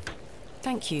 my dear.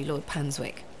 Thank you, Lord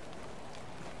Panswick.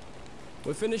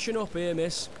 We're finishing up here,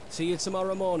 miss. See you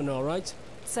tomorrow morning, all right?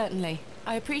 Certainly.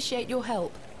 I appreciate your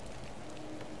help.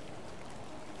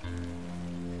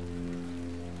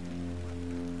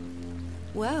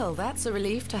 Well, that's a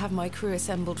relief to have my crew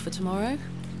assembled for tomorrow.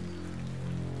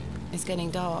 It's getting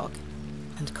dark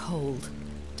and cold.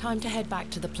 Time to head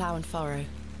back to the plough and furrow.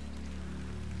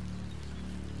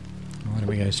 Why don't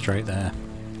we go straight there?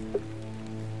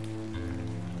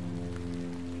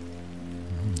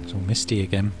 It's all misty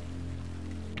again.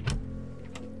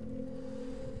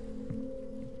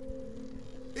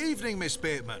 Evening, Miss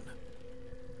Bateman.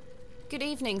 Good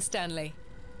evening, Stanley.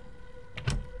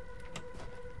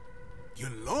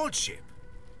 Your lordship.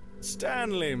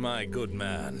 Stanley, my good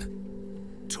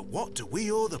man. To what do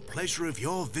we owe the pleasure of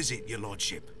your visit, your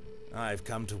lordship? I've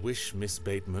come to wish Miss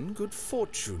Bateman good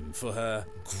fortune for her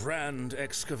grand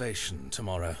excavation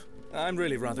tomorrow. I'm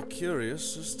really rather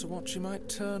curious as to what she might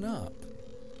turn up.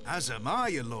 As am I,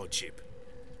 your lordship.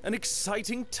 An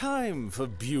exciting time for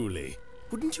Bewlay.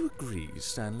 Wouldn't you agree,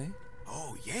 Stanley?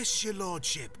 Oh, yes, your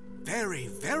lordship. Very,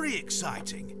 very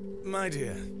exciting. My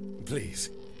dear,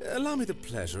 please, allow me the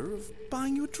pleasure of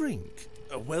buying you a drink.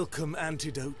 A welcome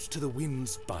antidote to the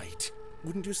wind's bite.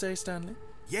 Wouldn't you say, Stanley?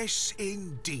 Yes,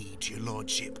 indeed, your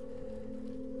lordship.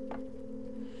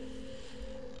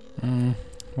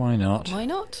 Why not? Why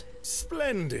not?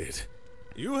 Splendid.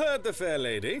 You heard the fair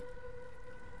lady.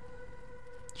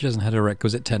 She hasn't had a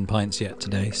requisite 10 pints yet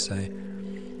today, so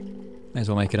may as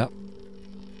well make it up.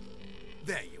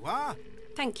 There you are.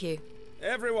 Thank you.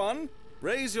 Everyone,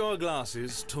 raise your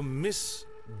glasses to Miss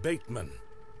Bateman.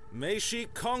 May she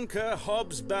conquer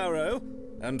Hobbs Barrow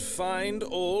and find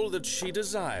all that she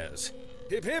desires.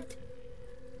 Hip hip!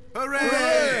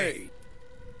 Hooray!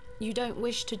 You don't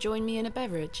wish to join me in a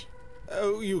beverage?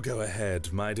 Oh, you go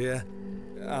ahead, my dear.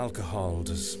 Alcohol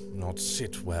does not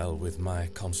sit well with my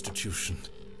constitution.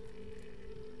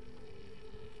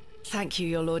 Thank you,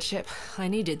 your lordship. I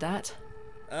needed that.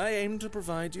 I aim to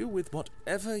provide you with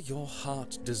whatever your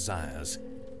heart desires.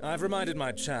 I've reminded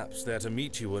my chaps they're to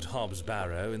meet you at Hobbs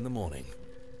Barrow in the morning.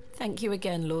 Thank you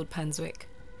again, Lord Panswick.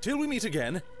 Till we meet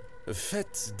again,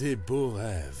 faites des beaux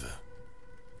rêves.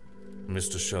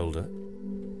 Mr. Shoulder?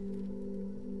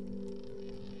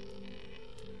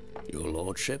 Your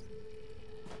lordship?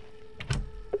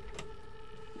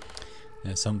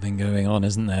 There's something going on,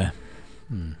 isn't there?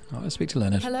 I'll speak to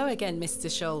Leonard. Hello again, Mr.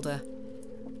 Shoulder.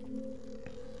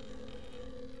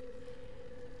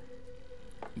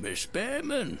 Miss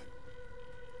Bateman.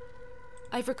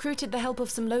 I've recruited the help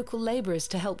of some local labourers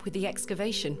to help with the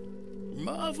excavation.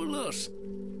 Marvellous.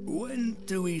 When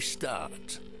do we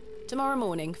start? Tomorrow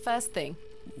morning, first thing.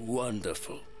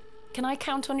 Wonderful. Can I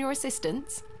count on your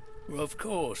assistance? Of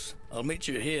course. I'll meet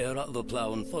you here at the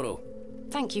Plough and Furrow.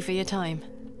 Thank you for your time.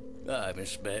 Aye,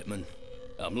 Miss Bateman.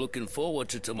 I'm looking forward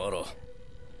to tomorrow.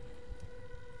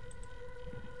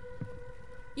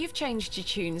 You've changed your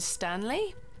tunes,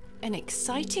 Stanley. An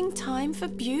exciting time for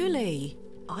Bewlay.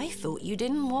 I thought you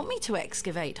didn't want me to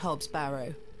excavate Hobbs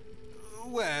Barrow.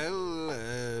 Well,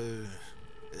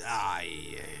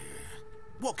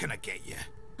 what can I get you?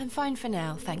 I'm fine for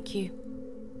now, thank you.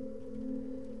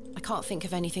 I can't think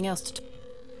of anything else to... I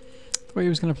thought he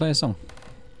was going to play a song.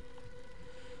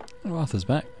 Oh, Arthur's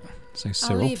back. So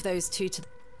Cyril. I'll leave those two to...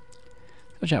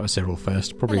 I'll chat with Cyril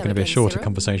first. Probably Hello going to be a again, shorter Cyril.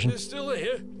 conversation. You're still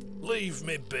here? Leave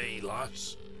me be,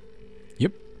 lass.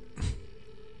 Yep.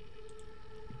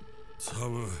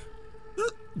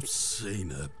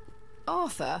 Thomasina.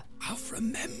 Arthur? I've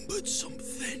remembered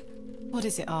something. What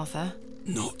is it, Arthur?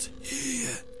 Not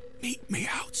here. Meet me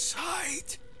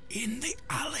outside, in the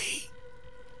alley.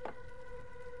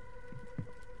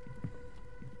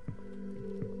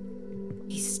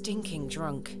 He's stinking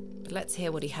drunk, but let's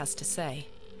hear what he has to say.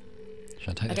 Should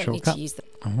I take I the don't need shortcut? to use the...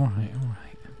 Alright.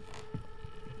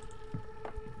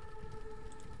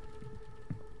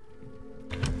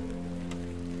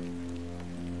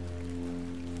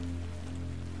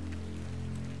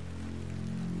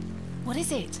 What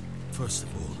is it? First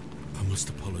of all, I must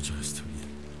apologise to you.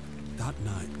 That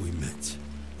night we met,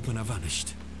 when I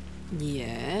vanished.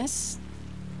 Yes?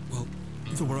 Well,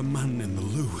 there were a man in the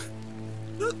loo.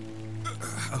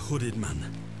 A hooded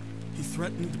man. He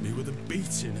threatened me with a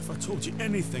beating if I told you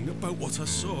anything about what I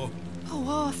saw. Oh,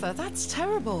 Arthur, that's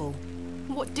terrible.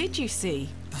 What did you see?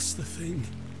 That's the thing.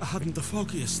 I hadn't the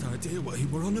foggiest idea what he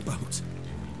were on about.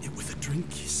 It was a drink,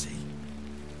 you see.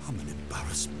 I'm an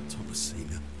embarrassment,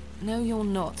 Thomasina. No, you're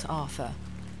not, Arthur.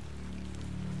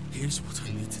 Here's what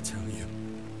I need to tell you.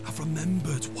 I've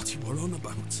remembered what you were on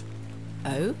about.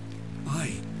 Oh?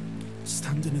 Aye.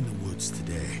 Standing in the woods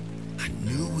today, I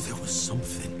knew there was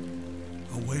something.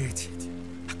 I waited.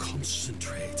 I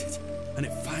concentrated. And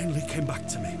it finally came back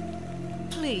to me.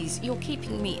 Please, you're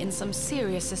keeping me in some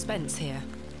serious suspense here.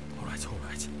 All right.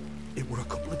 It were a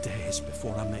couple of days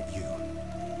before I met you.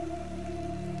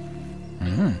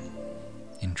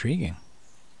 Intriguing.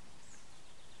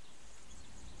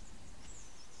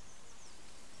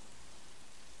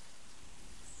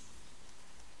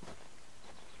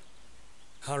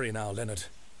 Hurry now, Leonard.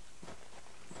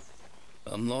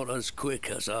 I'm not as quick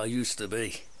as I used to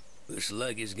be. This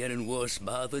leg is getting worse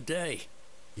by the day.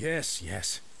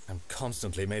 Yes. I'm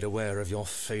constantly made aware of your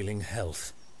failing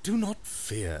health. Do not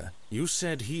fear. You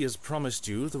said he has promised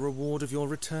you the reward of your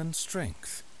returned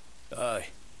strength. Aye,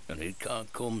 and it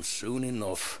can't come soon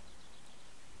enough.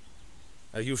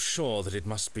 Are you sure that it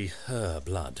must be her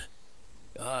blood?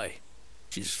 Aye,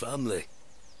 she's family.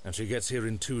 And she gets here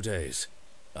in 2 days?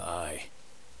 Aye.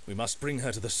 We must bring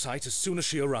her to the site as soon as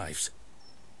she arrives.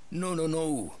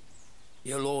 No.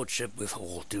 Your lordship, with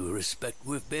all due respect,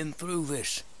 we've been through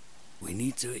this. We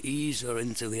need to ease her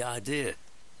into the idea.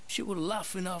 She would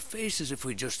laugh in our faces if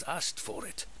we just asked for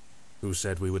it. Who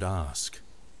said we would ask?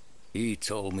 He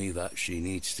told me that she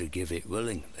needs to give it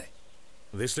willingly.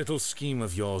 This little scheme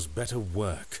of yours better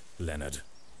work, Leonard.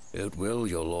 It will,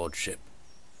 your lordship.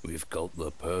 We've got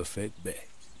the perfect bait.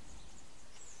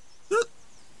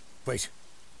 Wait.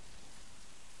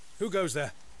 Who goes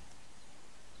there?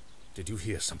 Did you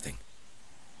hear something?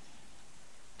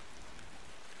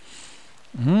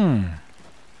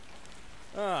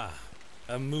 Ah,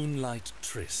 a moonlight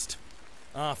tryst.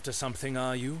 After something,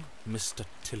 are you, Mr.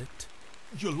 Tillett?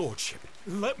 Your lordship,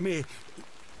 let me...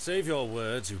 Save your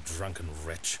words, you drunken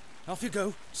wretch. Off you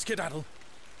go, skedaddle.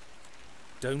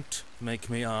 Don't make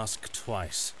me ask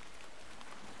twice.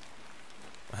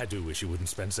 I do wish you wouldn't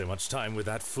spend so much time with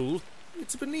that fool.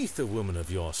 It's beneath a woman of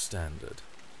your standard.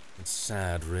 It's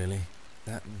sad, really.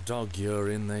 That dog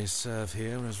urine they serve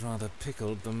here has rather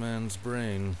pickled the man's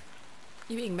brain.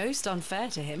 You're being most unfair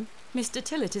to him. Mr.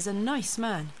 Tillett is a nice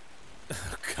man.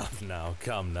 Come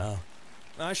now.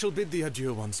 I shall bid thee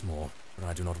adieu once more, for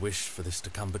I do not wish for this to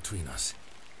come between us.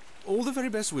 All the very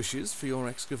best wishes for your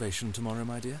excavation tomorrow,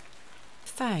 my dear.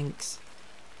 Thanks.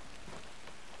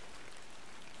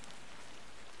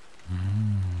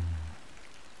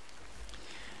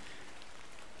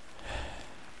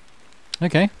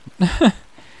 Okay.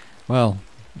 Well,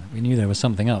 we knew there was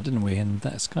something up, didn't we? And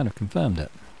that's kind of confirmed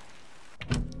it.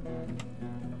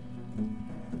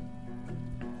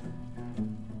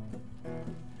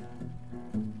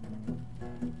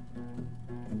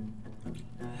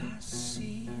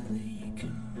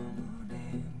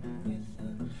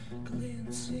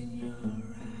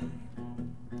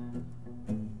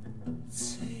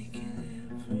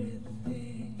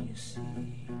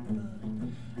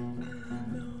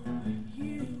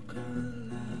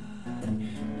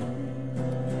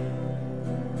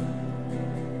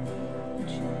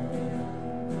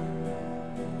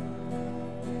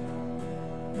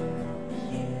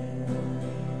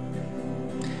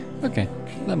 Okay,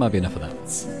 that might be enough of that.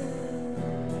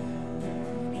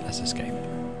 Let's escape.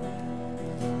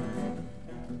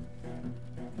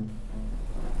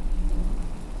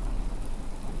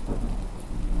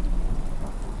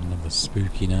 Another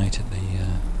spooky night at the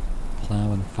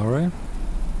Plough and Furrow.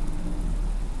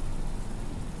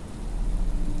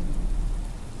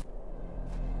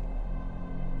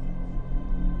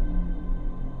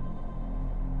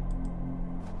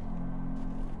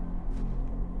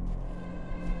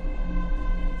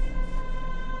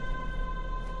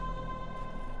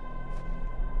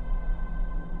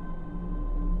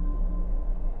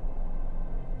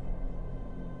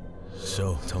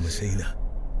 So, Thomasina,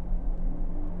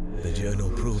 the journal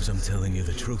proves I'm telling you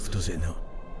the truth, does it not?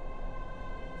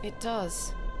 It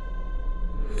does.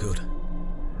 Good.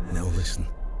 Now listen.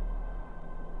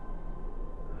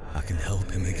 I can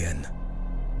help him again.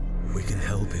 We can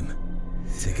help him.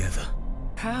 Together.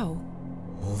 How?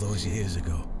 All those years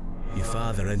ago, your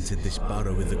father entered this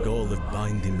barrow with the goal of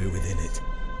binding me within it.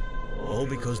 All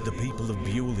because the people of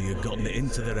Bewlay had gotten it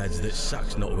into their heads that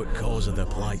Sack's not what cause of their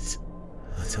plight.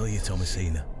 I tell you,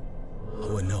 Thomasina,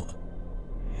 we're not.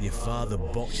 Your father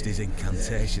botched his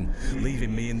incantation,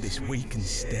 leaving me in this weakened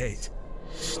state,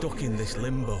 stuck in this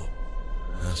limbo.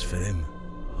 As for him,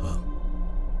 well,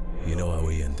 you know how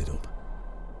he ended up.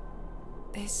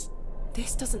 This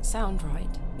doesn't sound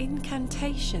right.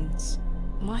 Incantations.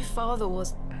 My father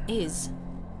is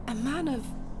a man of...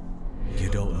 You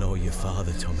don't know your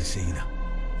father, Thomasina.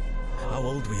 How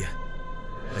old were you?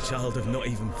 A child of not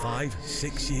even 5,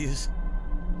 6 years?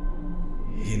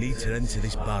 You need to enter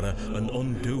this barrow and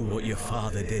undo what your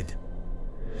father did.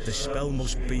 The spell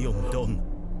must be undone.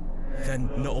 Then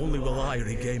not only will I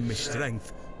regain my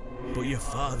strength, but your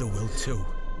father will too.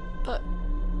 But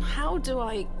how do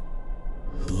I...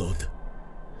 Blood.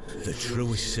 The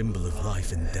truest symbol of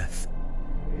life and death.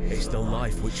 It's the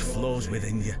life which flows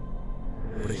within you,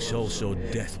 but it's also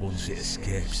death once it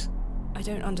escapes. I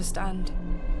don't understand.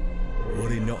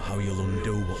 Worry not how you'll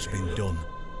undo what's been done.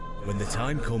 When the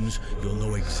time comes, you'll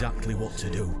know exactly what to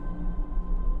do.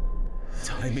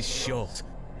 Time is short.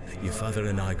 Your father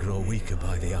and I grow weaker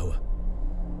by the hour.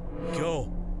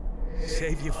 Go.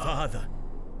 Save your father.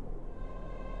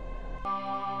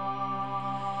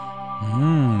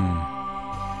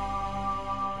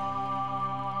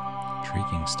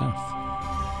 Intriguing stuff.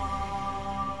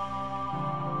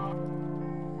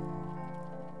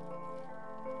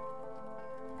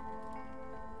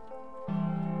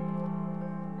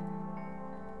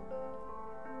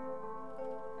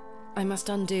 I must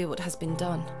undo what has been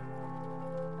done.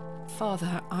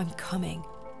 Father, I'm coming.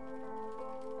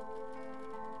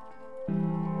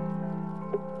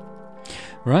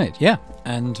 Right, yeah,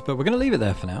 but we're going to leave it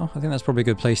there for now. I think that's probably a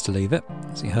good place to leave it.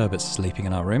 See, Herbert's sleeping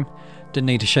in our room. Didn't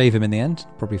need to shave him in the end,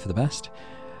 probably for the best.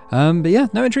 But yeah,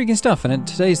 no, intriguing stuff. And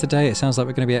today's the day it sounds like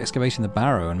we're going to be excavating the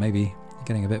Barrow and maybe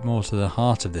getting a bit more to the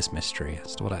heart of this mystery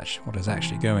as to what is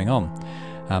actually going on.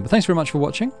 But thanks very much for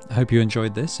watching. I hope you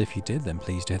enjoyed this. If you did, then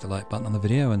please do hit the like button on the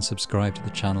video and subscribe to the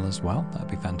channel as well. That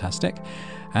would be fantastic.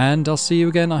 And I'll see you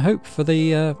again, I hope, for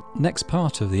the next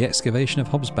part of the excavation of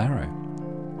Hob's Barrow.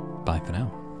 Bye for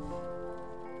now.